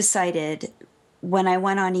 I decided when I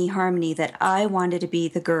went on eHarmony that I wanted to be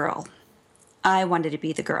the girl. I wanted to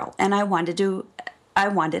be the girl, and I wanted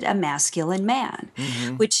a masculine man,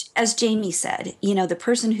 which, as Jamie said, the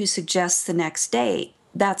person who suggests the next date,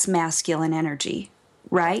 that's masculine energy,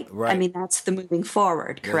 right? Right. I mean, that's the moving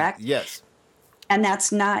forward, correct? Yes. And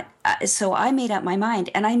that's not, so I made up my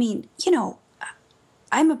mind. And I mean,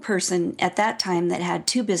 I'm a person at that time that had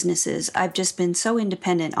 2 businesses. I've just been so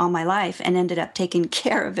independent all my life and ended up taking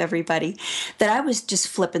care of everybody that I was just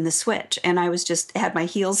flipping the switch, and I was just had my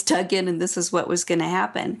heels dug in, and this is what was going to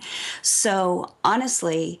happen. So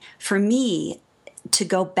honestly, for me to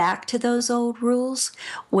go back to those old rules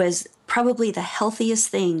was probably the healthiest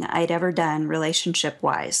thing I'd ever done relationship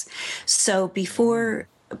wise. So before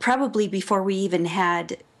we even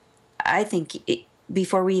had,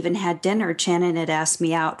 before we even had dinner, Shannon had asked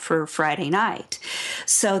me out for Friday night.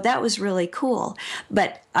 So that was really cool.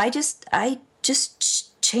 But I just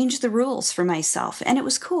changed the rules for myself, and it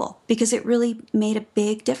was cool because it really made a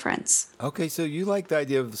big difference. Okay, so you like the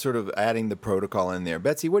idea of sort of adding the protocol in there.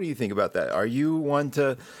 Betsy, what do you think about that? Are you one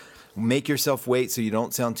to make yourself wait so you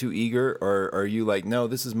don't sound too eager, or are you like, no,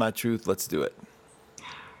 this is my truth, let's do it?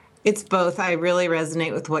 It's both. I really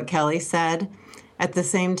resonate with what Kelly said. At the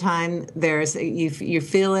same time, there's you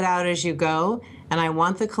feel it out as you go, and I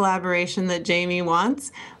want the collaboration that Jamie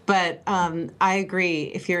wants. But I agree.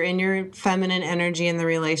 If you're in your feminine energy in the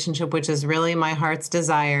relationship, which is really my heart's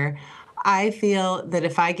desire, I feel that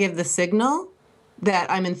if I give the signal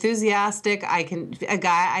that I'm enthusiastic, I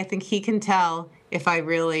think he can tell if I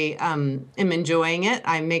really am enjoying it.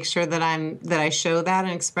 I make sure that I show that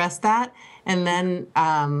and express that. And then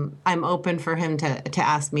I'm open for him to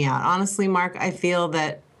ask me out. Honestly, Mark, I feel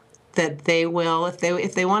that they will,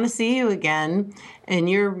 if they want to see you again, and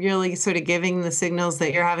you're really sort of giving the signals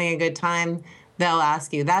that you're having a good time, they'll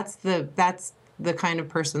ask you. That's the kind of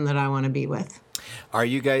person that I want to be with. Are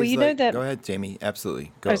you guys? Well, you know that. Go ahead, Jamie.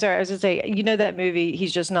 Absolutely. Go. Oh, sorry. I was going to say, that movie,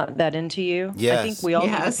 He's Just Not That Into You. Yes. I think we all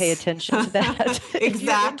need to pay attention to that. Exactly. If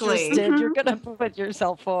you're interested, you're going to put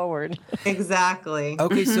yourself forward. Exactly.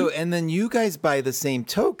 Okay, so and then you guys, by the same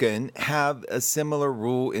token, have a similar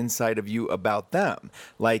rule inside of you about them.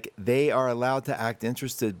 Like they are allowed to act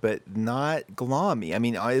interested, but not glommy. I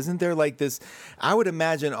mean, isn't there like this? I would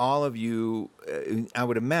imagine all of you. I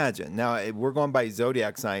would imagine. Now we're going by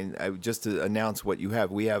zodiac sign. Just to announce what you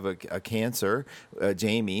have. We have a Cancer,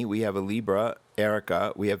 Jamie. We have a Libra,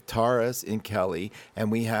 Erica. We have Taurus in Kelly, and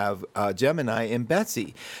we have Gemini in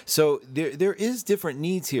Betsy. So there is different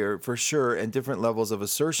needs here for sure, and different levels of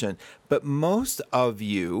assertion. But most of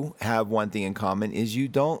you have one thing in common: is you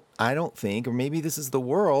don't. I don't think, or maybe this is the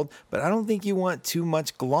world, but I don't think you want too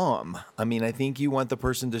much glom. I mean, I think you want the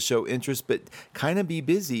person to show interest, but kind of be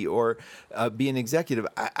busy or be an executive.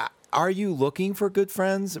 Are you looking for good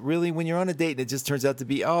friends, really, when you're on a date and it just turns out to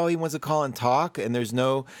be, oh, he wants to call and talk, and there's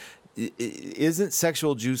no, isn't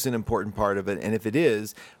sexual juice an important part of it? And if it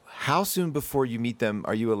is, how soon before you meet them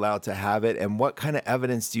are you allowed to have it? And what kind of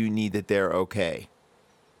evidence do you need that they're okay?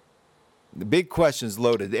 The big question's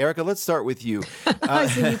loaded. Erica, let's start with you.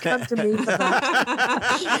 So you come to me for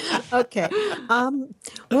that. Okay.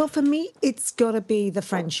 Well, for me, it's got to be the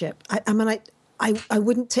friendship. I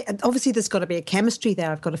wouldn't take, obviously there's got to be a chemistry there.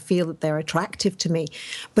 I've got to feel that they're attractive to me,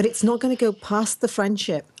 but it's not going to go past the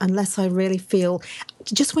friendship unless I really feel,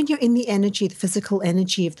 just when you're in the energy, the physical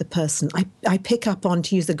energy of the person, I pick up on,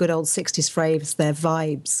 to use the good old 60s phrase, their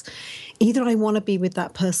vibes. Either I want to be with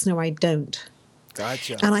that person or I don't.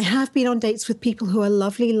 Gotcha. And I have been on dates with people who are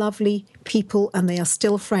lovely, lovely people, and they are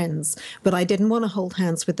still friends, but I didn't want to hold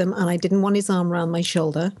hands with them, and I didn't want his arm around my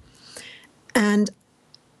shoulder. And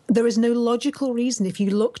there is no logical reason. If you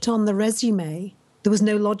looked on the resume, there was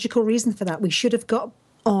no logical reason for that. We should have got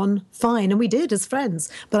on fine, and we did as friends,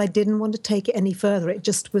 but I didn't want to take it any further. It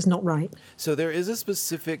just was not right. So there is a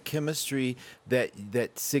specific chemistry that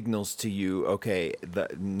signals to you, okay,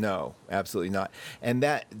 no, absolutely not. And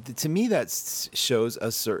that, to me, that shows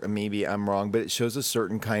a certain, maybe I'm wrong, but it shows a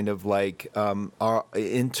certain kind of like our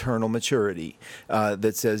internal maturity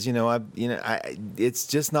that says, it's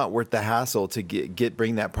just not worth the hassle to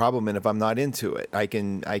bring that problem in if I'm not into it. I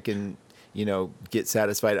can get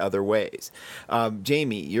satisfied other ways.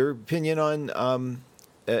 Jamie, your opinion on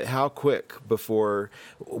how quick before,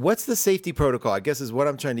 what's the safety protocol, I guess is what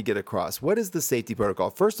I'm trying to get across. What is the safety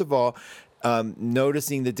protocol? First of all,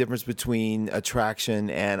 noticing the difference between attraction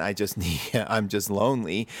and I'm just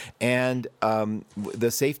lonely, and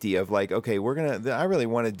the safety of like, okay, I really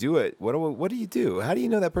want to do it. What do you do? How do you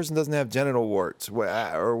know that person doesn't have genital warts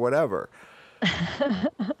or whatever?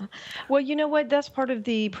 Well, you know what? That's part of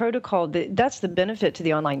the protocol. That's the benefit to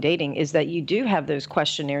the online dating is that you do have those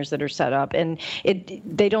questionnaires that are set up, and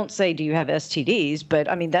they don't say, "Do you have STDs?" But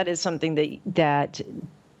I mean, that is something that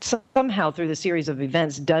somehow through the series of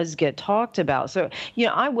events does get talked about. So,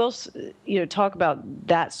 I will, talk about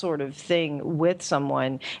that sort of thing with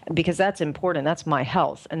someone because that's important. That's my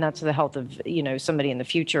health, and that's the health of, somebody in the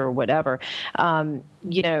future or whatever.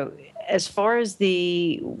 As far as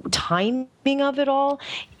the timing of it all,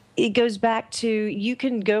 it goes back to you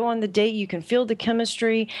can go on the date, you can feel the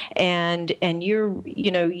chemistry, and you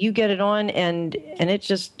get it on, and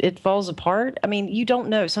it falls apart. I mean, you don't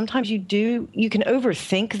know. Sometimes you can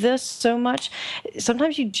overthink this so much.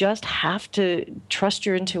 Sometimes you just have to trust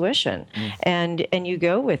your intuition, and you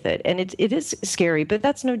go with it. And it is scary, but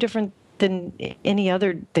that's no different than any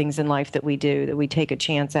other things in life that we do, that we take a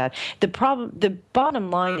chance at. The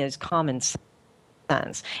bottom line is common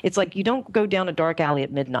sense. It's like you don't go down a dark alley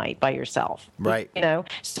at midnight by yourself. Right.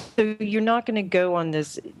 So you're not going to go on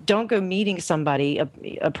this, don't go meeting somebody,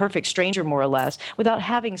 a perfect stranger more or less, without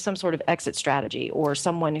having some sort of exit strategy or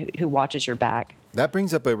someone who watches your back. That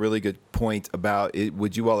brings up a really good point about it.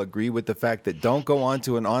 Would you all agree with the fact that don't go on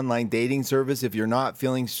to an online dating service if you're not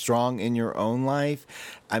feeling strong in your own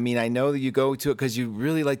life? I mean, I know that you go to it because you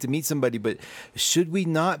really like to meet somebody, but should we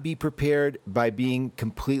not be prepared by being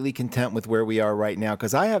completely content with where we are right now?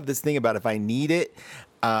 Because I have this thing about if I need it,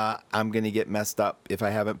 I'm going to get messed up if I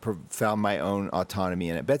haven't found my own autonomy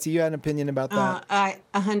in it. Betsy, you had an opinion about that? I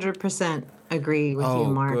 100% agree with you,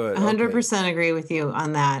 Mark. Good. 100% agree with you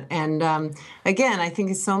on that. And again, I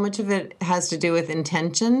think so much of it has to do with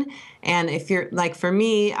intention. And if you're like, for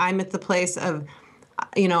me, I'm at the place of,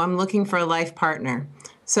 I'm looking for a life partner.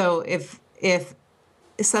 So if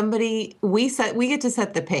somebody, we get to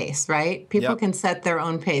set the pace, right? People can set their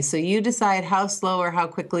own pace. So you decide how slow or how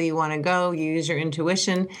quickly you want to go. You use your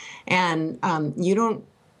intuition, and you don't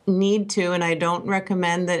need to, and I don't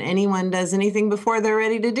recommend that anyone does anything before they're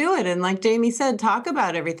ready to do it. And like Jamie said, talk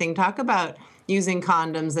about everything. Talk about using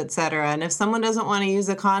condoms, etc. And if someone doesn't want to use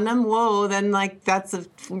a condom, whoa, then like that's a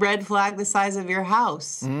red flag the size of your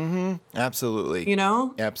house. Mm-hmm. Absolutely.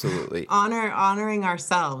 Absolutely. Honoring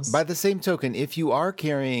ourselves. By the same token, if you are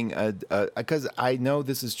carrying because I know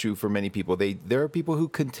this is true for many people, there are people who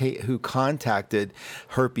contacted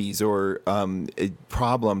herpes or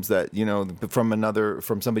problems that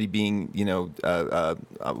from somebody being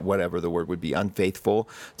whatever the word would be, unfaithful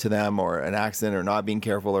to them, or an accident, or not being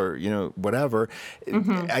careful, or whatever.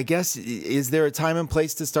 Mm-hmm. I guess, is there a time and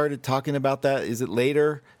place to start talking about that? Is it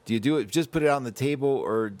later? Do you do it, just put it on the table,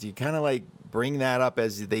 or do you kind of like bring that up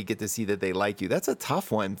as they get to see that they like you? That's a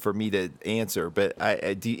tough one for me to answer, but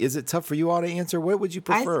is it tough for you all to answer? What would you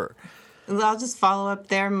prefer? I'll just follow up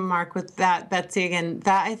there, Mark, with that, Betsy. Again,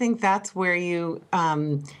 I think that's where you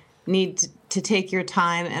need to take your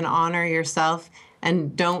time and honor yourself,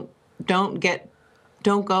 and don't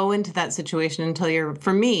go into that situation until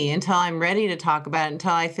I'm ready to talk about it,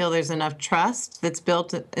 until I feel there's enough trust that's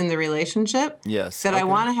built in the relationship. Yes. That I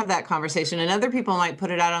want to have that conversation. And other people might put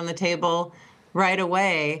it out on the table right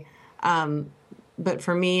away. But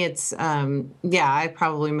for me, it's, I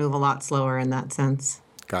probably move a lot slower in that sense.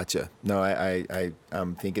 Gotcha. No,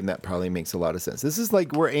 I'm thinking that probably makes a lot of sense. This is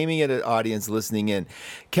like we're aiming at an audience listening in.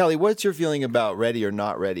 Kelly, what's your feeling about ready or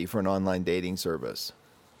not ready for an online dating service?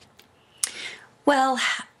 Well,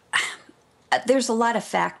 there's a lot of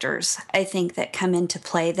factors, I think, that come into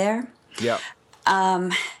play there. Yeah.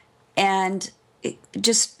 And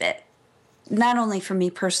just not only for me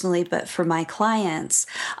personally, but for my clients,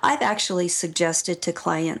 I've actually suggested to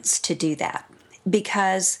clients to do that.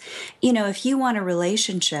 Because, if you want a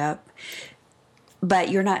relationship, but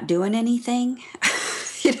you're not doing anything,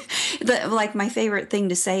 like my favorite thing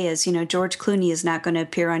to say is, George Clooney is not going to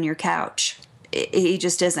appear on your couch. He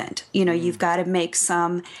just isn't. You've got to make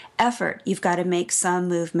some effort. You've got to make some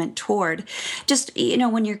movement toward just,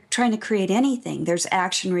 when you're trying to create anything, there's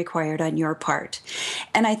action required on your part.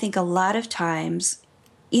 And I think a lot of times,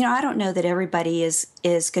 I don't know that everybody is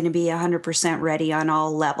going to be 100% ready on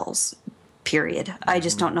all levels, period. I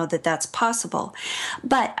just don't know that that's possible.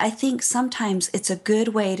 But I think sometimes it's a good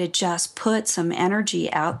way to just put some energy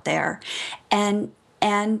out there and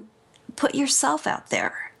put yourself out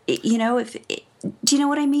there. Do you know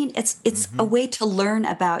what I mean? It's a way to learn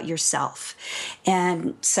about yourself.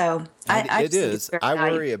 And so I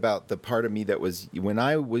worry about the part of me that was when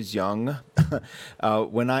I was young,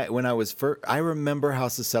 when I was first, I remember how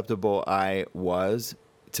susceptible I was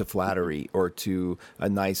to flattery or to a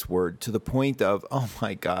nice word, to the point of, oh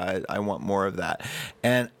my God, I want more of that.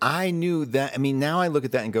 And I knew that. I mean, now I look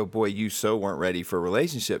at that and go, boy, you so weren't ready for a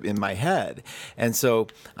relationship in my head. And so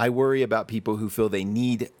I worry about people who feel they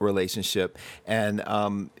need relationship and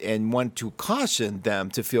want to caution them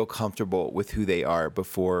to feel comfortable with who they are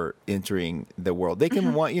before entering the world. They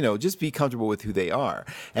can just be comfortable with who they are.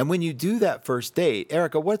 And when you do that first date,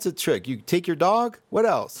 Erica, what's a trick? You take your dog? What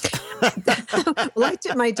else? Well, I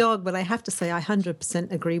took my dog, but I have to say I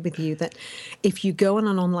 100% agree with you that if you go on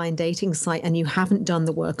an online dating site and you haven't done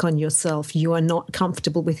the work on yourself, you are not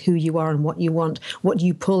comfortable with who you are and what you want. What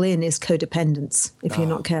you pull in is codependence if you're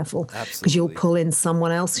not careful. Because you'll pull in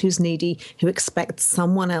someone else who's needy, who expects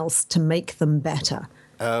someone else to make them better.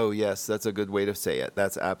 Oh, yes, that's a good way to say it.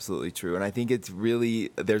 That's absolutely true. And I think it's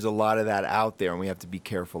really, there's a lot of that out there, and we have to be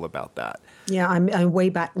careful about that. Yeah, I'm way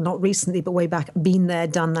back, not recently, but way back, been there,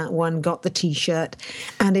 done that one, got the T-shirt,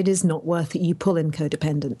 and it is not worth it. You pull in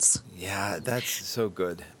codependence. Yeah, that's so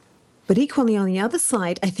good. But equally on the other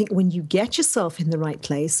side, I think when you get yourself in the right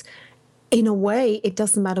place, in a way, it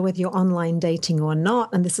doesn't matter whether you're online dating or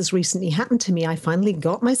not. And this has recently happened to me. I finally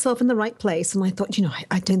got myself in the right place, and I thought,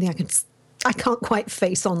 I don't think I can't quite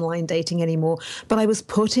face online dating anymore, but I was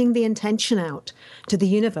putting the intention out to the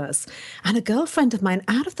universe. And a girlfriend of mine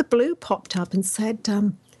out of the blue popped up and said,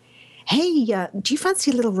 hey, do you fancy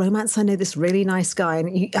a little romance? I know this really nice guy.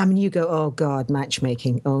 And you go, oh God,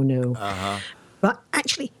 matchmaking. Oh no. Uh-huh. But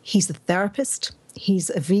actually, he's a therapist. He's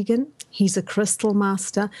a vegan. He's a crystal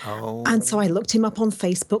master. Oh. And so I looked him up on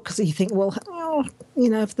Facebook because you think, well,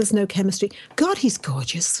 if there's no chemistry, God, he's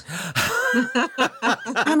gorgeous.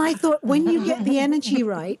 And I thought, when you get the energy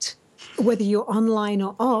right, whether you're online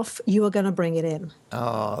or off, you are going to bring it in.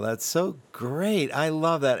 Oh, that's so great. I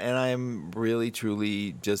love that. And I'm really,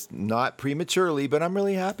 truly just not prematurely, but I'm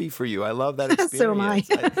really happy for you. I love that experience. So am I.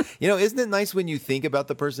 Isn't it nice when you think about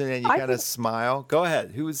the person and you kind of smile? Go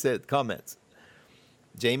ahead. Who said comments?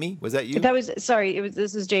 Jamie, was that you?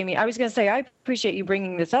 This is Jamie. I was going to say, I appreciate you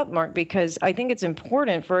bringing this up, Mark, because I think it's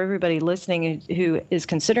important for everybody listening who is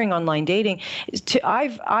considering online dating.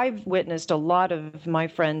 I've witnessed a lot of my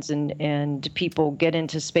friends and people get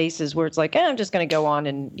into spaces where it's like, I'm just going to go on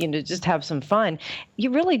and, just have some fun.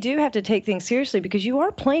 You really do have to take things seriously because you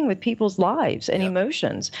are playing with people's lives and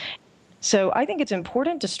emotions. So I think it's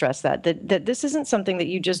important to stress that this isn't something that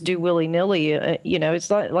you just do willy-nilly. It's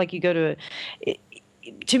not like you go to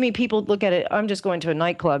to me, people look at it, I'm just going to a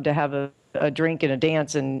nightclub to have a drink and a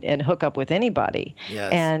dance and hook up with anybody.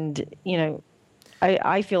 Yes. And,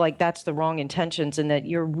 I feel like that's the wrong intentions and that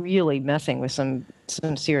you're really messing with some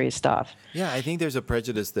serious stuff. Yeah, I think there's a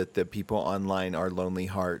prejudice that the people online are lonely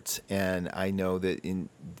hearts. And I know that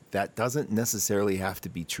that doesn't necessarily have to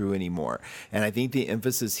be true anymore. And I think the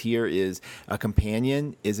emphasis here is a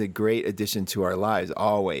companion is a great addition to our lives,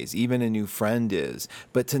 always. Even a new friend is.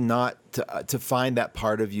 But to find that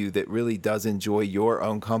part of you that really does enjoy your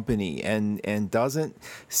own company and doesn't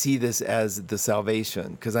see this as the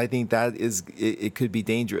salvation, because I think that it could be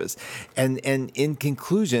dangerous. And in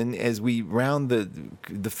conclusion, as we round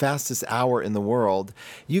the fastest hour in the world,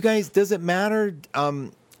 you guys, does it matter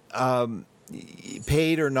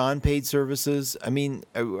paid or non-paid services? I mean,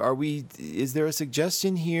 is there a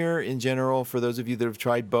suggestion here in general for those of you that have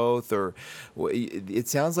tried both? Or it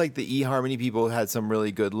sounds like the eHarmony people had some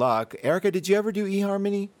really good luck. Erica, did you ever do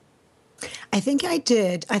eHarmony? I think I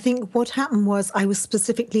did. I think what happened was I was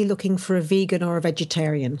specifically looking for a vegan or a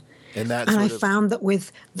vegetarian. And I found that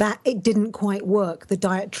with that, it didn't quite work. The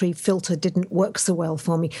dietary filter didn't work so well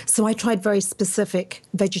for me. So I tried very specific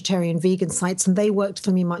vegetarian, vegan sites, and they worked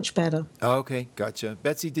for me much better. Oh, okay, gotcha.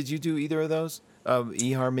 Betsy, did you do either of those,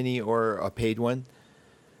 eHarmony or a paid one?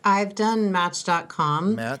 I've done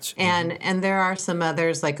Match.com. Match. And there are some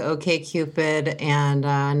others like OkCupid and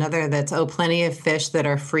another that's Plenty of Fish that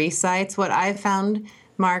are free sites. What I've found,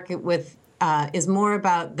 Mark, is more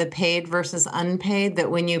about the paid versus unpaid, that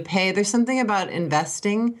when you pay, there's something about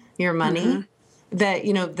investing your money that,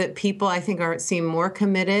 that people I think seem more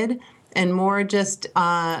committed and more just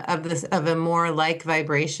of a more like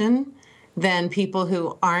vibration than people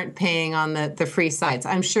who aren't paying on the free sites.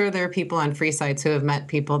 I'm sure there are people on free sites who have met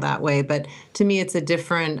people that way, but to me, it's a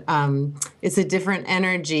different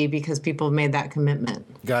energy because people have made that commitment.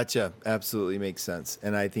 Gotcha. Absolutely makes sense.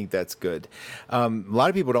 And I think that's good. A lot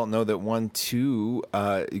of people don't know that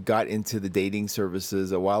 1-2 got into the dating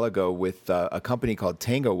services a while ago with a company called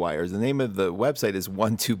Tango Wires. The name of the website is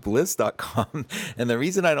 12bliss.com. And the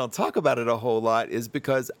reason I don't talk about it a whole lot is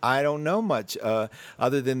because I don't know much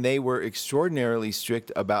other than they were extremely extraordinarily strict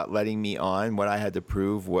about letting me on, what I had to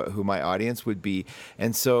prove, who my audience would be.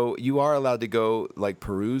 And so you are allowed to go like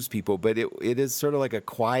peruse people, but it is sort of like a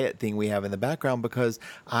quiet thing we have in the background because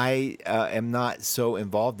I am not so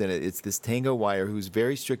involved in it. It's this tango wire who's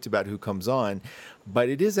very strict about who comes on, but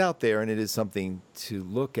it is out there and it is something to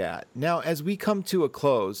look at. Now, as we come to a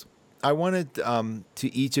close, I wanted to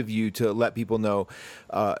each of you to let people know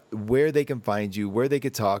where they can find you, where they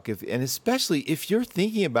could talk, and especially if you're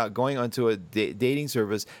thinking about going onto a dating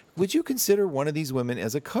service, would you consider one of these women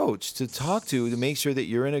as a coach to talk to make sure that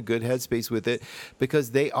you're in a good headspace with it,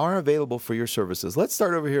 because they are available for your services. Let's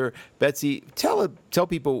start over here. Betsy, tell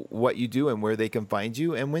people what you do and where they can find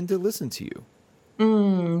you and when to listen to you.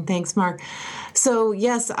 Thanks, Mark. So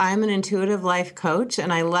yes, I'm an intuitive life coach,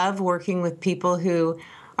 and I love working with people who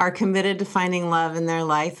are committed to finding love in their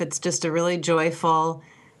life. It's just a really joyful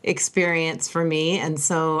experience for me. And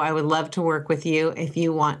so I would love to work with you if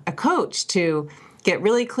you want a coach to get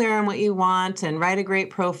really clear on what you want and write a great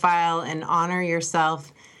profile and honor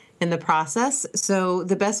yourself in the process. So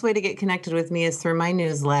the best way to get connected with me is through my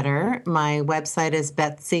newsletter. My website is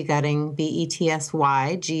Betsy Gutting,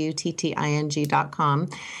 BetsyGutting.com.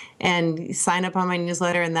 And sign up on my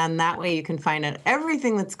newsletter, and then that way you can find out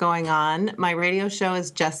everything that's going on. My radio show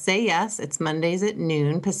is Just Say Yes. It's Mondays at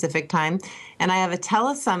noon Pacific time. And I have a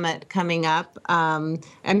telesummit coming up. I'm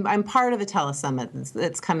part of a telesummit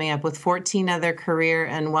that's coming up with 14 other career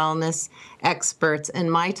and wellness experts.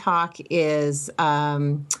 And my talk is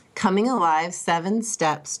Coming Alive, 7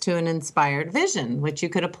 Steps to an Inspired Vision, which you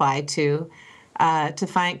could apply to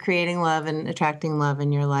find creating love and attracting love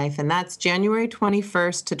in your life. And that's January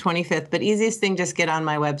 21st to 25th. But easiest thing, just get on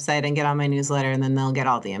my website and get on my newsletter, and then they'll get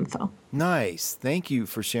all the info. Nice. Thank you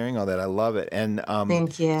for sharing all that. I love it. And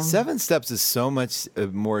thank you. 7 steps is so much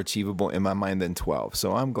more achievable in my mind than 12.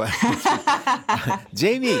 So I'm glad.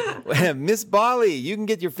 Jamie, Miss Bali, you can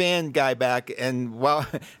get your fan guy back. And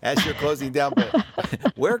as you're closing down, but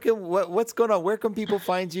what's going on? Where can people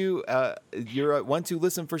find you? You're at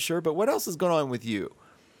 1-2-Listen for sure. But what else is going on with you?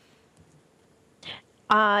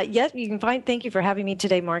 Yes, you can thank you for having me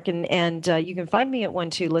today, Mark. And you can find me at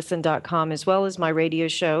 12listen.com, as well as my radio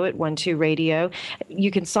show at 12 Radio.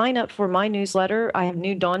 You can sign up for my newsletter. I have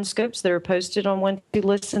new dawn scopes that are posted on 12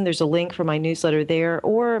 Listen. There's a link for my newsletter there,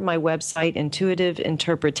 or my website, Intuitive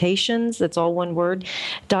Interpretations. That's all one word,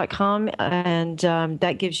 .com. And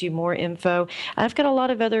that gives you more info. I've got a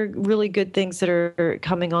lot of other really good things that are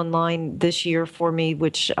coming online this year for me,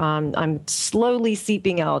 which I'm slowly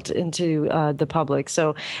seeping out into the public. So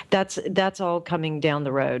that's all coming down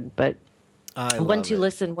the road. But 12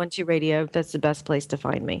 Listen, 12 Radio, that's the best place to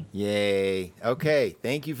find me. Yay. Okay.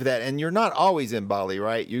 Thank you for that. And you're not always in Bali,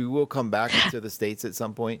 right? You will come back to the States at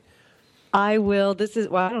some point? I will.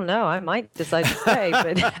 I don't know. I might decide to stay,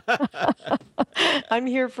 but I'm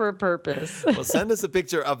here for a purpose. Well, send us a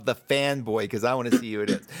picture of the fanboy, because I want to see who it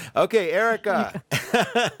is. Okay, Erica,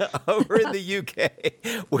 over in the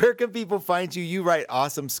UK, where can people find you? You write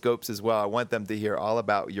awesome scopes as well. I want them to hear all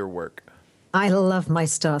about your work. I love my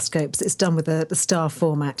star scopes. It's done with the star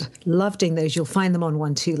format. Love doing those. You'll find them on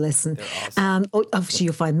 12 Listen. Awesome. Obviously,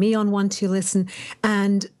 you'll find me on 12 Listen.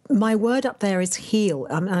 And my word up there is heal.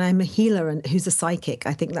 And I'm a healer and who's a psychic.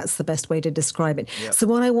 I think that's the best way to describe it. Yep. So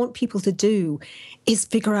what I want people to do is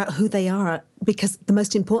figure out who they are, because the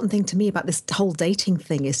most important thing to me about this whole dating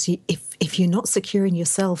thing is if you're not secure in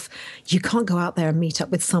yourself, you can't go out there and meet up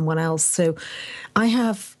with someone else. So I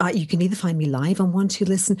have, you can either find me live on 12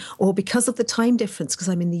 Listen, or because of the time difference, because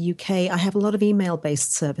I'm in the UK, I have a lot of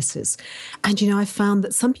email-based services. And, I found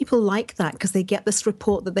that some people like that because they get this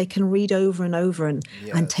report that they can read over and over and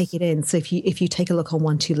take it in. So if you take a look on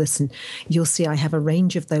 12 Listen, you'll see I have a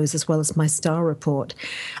range of those as well as my star report.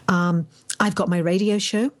 I've got my radio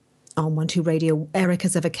show on 12 Radio,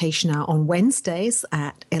 Erica's Evocation Hour, on Wednesdays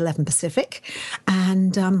at 11 Pacific.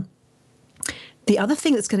 And the other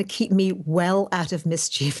thing that's going to keep me well out of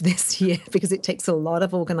mischief this year, because it takes a lot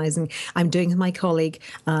of organizing, I'm doing with my colleague,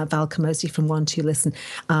 Val Camosi from 12 Listen.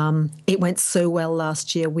 It went so well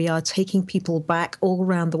last year. We are taking people back all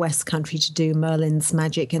around the West Country to do Merlin's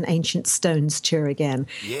Magic and Ancient Stones tour again.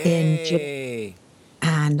 Yay!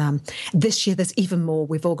 And this year, there's even more.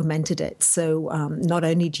 We've augmented it. So not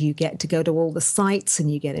only do you get to go to all the sites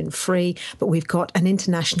and you get in free, but we've got an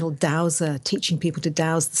international dowser teaching people to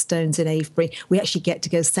dowse the stones in Avebury. We actually get to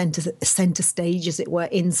go center stage, as it were,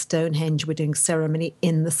 in Stonehenge. We're doing ceremony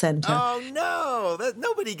in the center. Oh, no.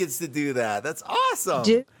 Nobody gets to do that. That's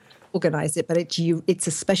awesome. organize it, but it's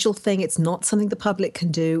a special thing. It's not something the public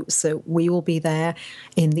can do. So we will be there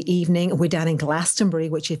in the evening. We're down in Glastonbury,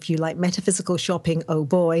 which if you like metaphysical shopping, oh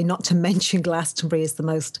boy, not to mention Glastonbury is the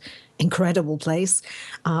most incredible place.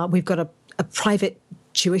 We've got a private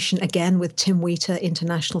tuition again with Tim Wheater,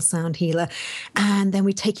 international sound healer. And then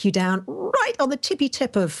we take you down right on the tippy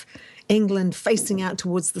tip of England, facing out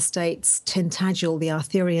towards the States, Tintagel, the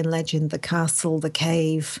Arthurian legend, the castle, the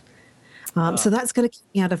cave. So that's going to keep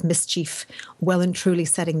me out of mischief, well and truly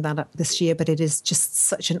setting that up this year. But it is just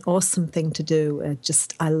such an awesome thing to do.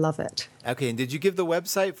 I love it. Okay, and did you give the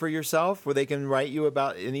website for yourself where they can write you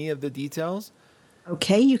about any of the details?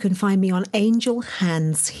 Okay, you can find me on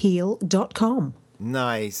angelhandsheal.com.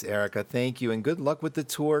 Nice, Erica. Thank you. And good luck with the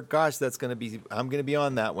tour. Gosh, I'm going to be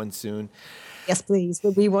on that one soon. Yes, please.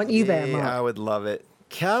 We want you there, Mark. I would love it.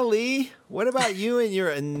 Kelly, what about you and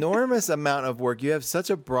your enormous amount of work? You have such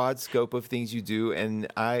a broad scope of things you do,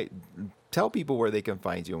 and I tell people where they can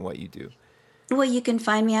find you and what you do. Well, you can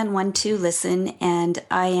find me on 1-2 Listen, and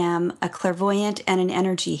I am a clairvoyant and an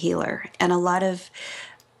energy healer. And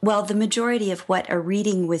the majority of what a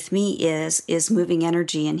reading with me is moving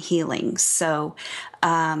energy and healing. So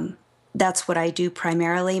that's what I do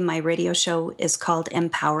primarily. My radio show is called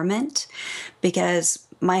Empowerment, because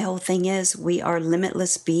my whole thing is we are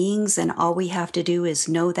limitless beings, and all we have to do is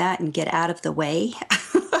know that and get out of the way.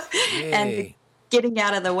 And getting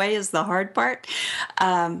out of the way is the hard part.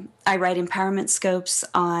 I write empowerment scopes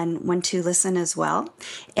on 1-2 Listen as well.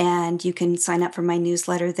 And you can sign up for my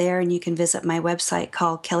newsletter there, and you can visit my website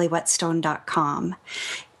called kellywhetstone.com.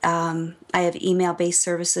 I have email-based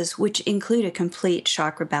services, which include a complete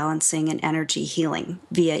chakra balancing and energy healing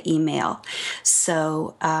via email.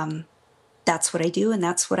 So that's what I do, and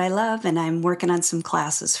that's what I love, and I'm working on some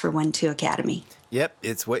classes for 1-2 Academy. Yep,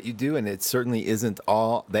 it's what you do, and it certainly isn't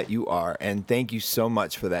all that you are. And thank you so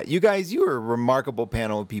much for that. You guys, you are a remarkable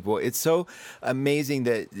panel of people. It's so amazing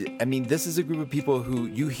that, this is a group of people who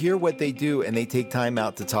you hear what they do, and they take time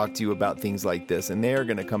out to talk to you about things like this. And they're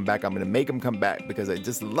going to come back. I'm going to make them come back because I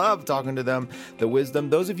just love talking to them, the wisdom.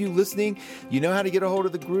 Those of you listening, you know how to get a hold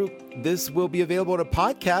of the group. This will be available to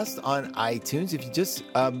podcast on iTunes. If you just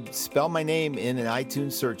spell my name in an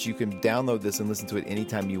iTunes search, you can download this and listen to it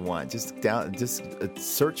anytime you want. Just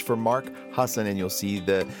search for Mark Husson and you'll see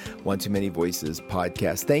the One Too Many Voices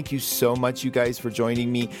podcast. Thank you so much, you guys, for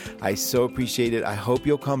joining me. I so appreciate it. I hope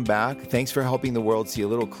you'll come back. Thanks for helping the world see a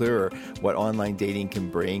little clearer what online dating can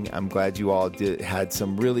bring. I'm glad you all had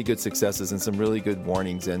some really good successes and some really good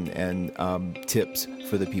warnings and tips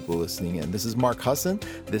for the people listening in. This is Mark Husson.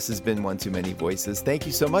 This has been One Too Many Voices. Thank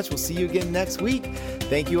you so much. We'll see you again next week.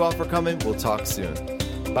 Thank you all for coming. We'll talk soon.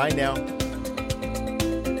 Bye now.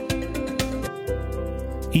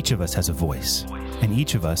 Each of us has a voice, and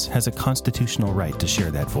each of us has a constitutional right to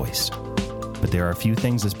share that voice. But there are few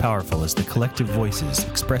things as powerful as the collective voices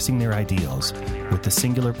expressing their ideals with the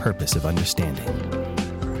singular purpose of understanding.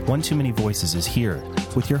 One Too Many Voices is here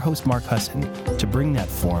with your host Mark Husson to bring that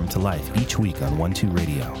forum to life each week on 1-2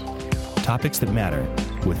 Radio. Topics that matter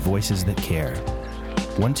with voices that care.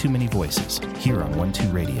 One Too Many Voices here on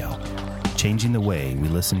 1-2 Radio, changing the way we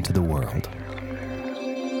listen to the world.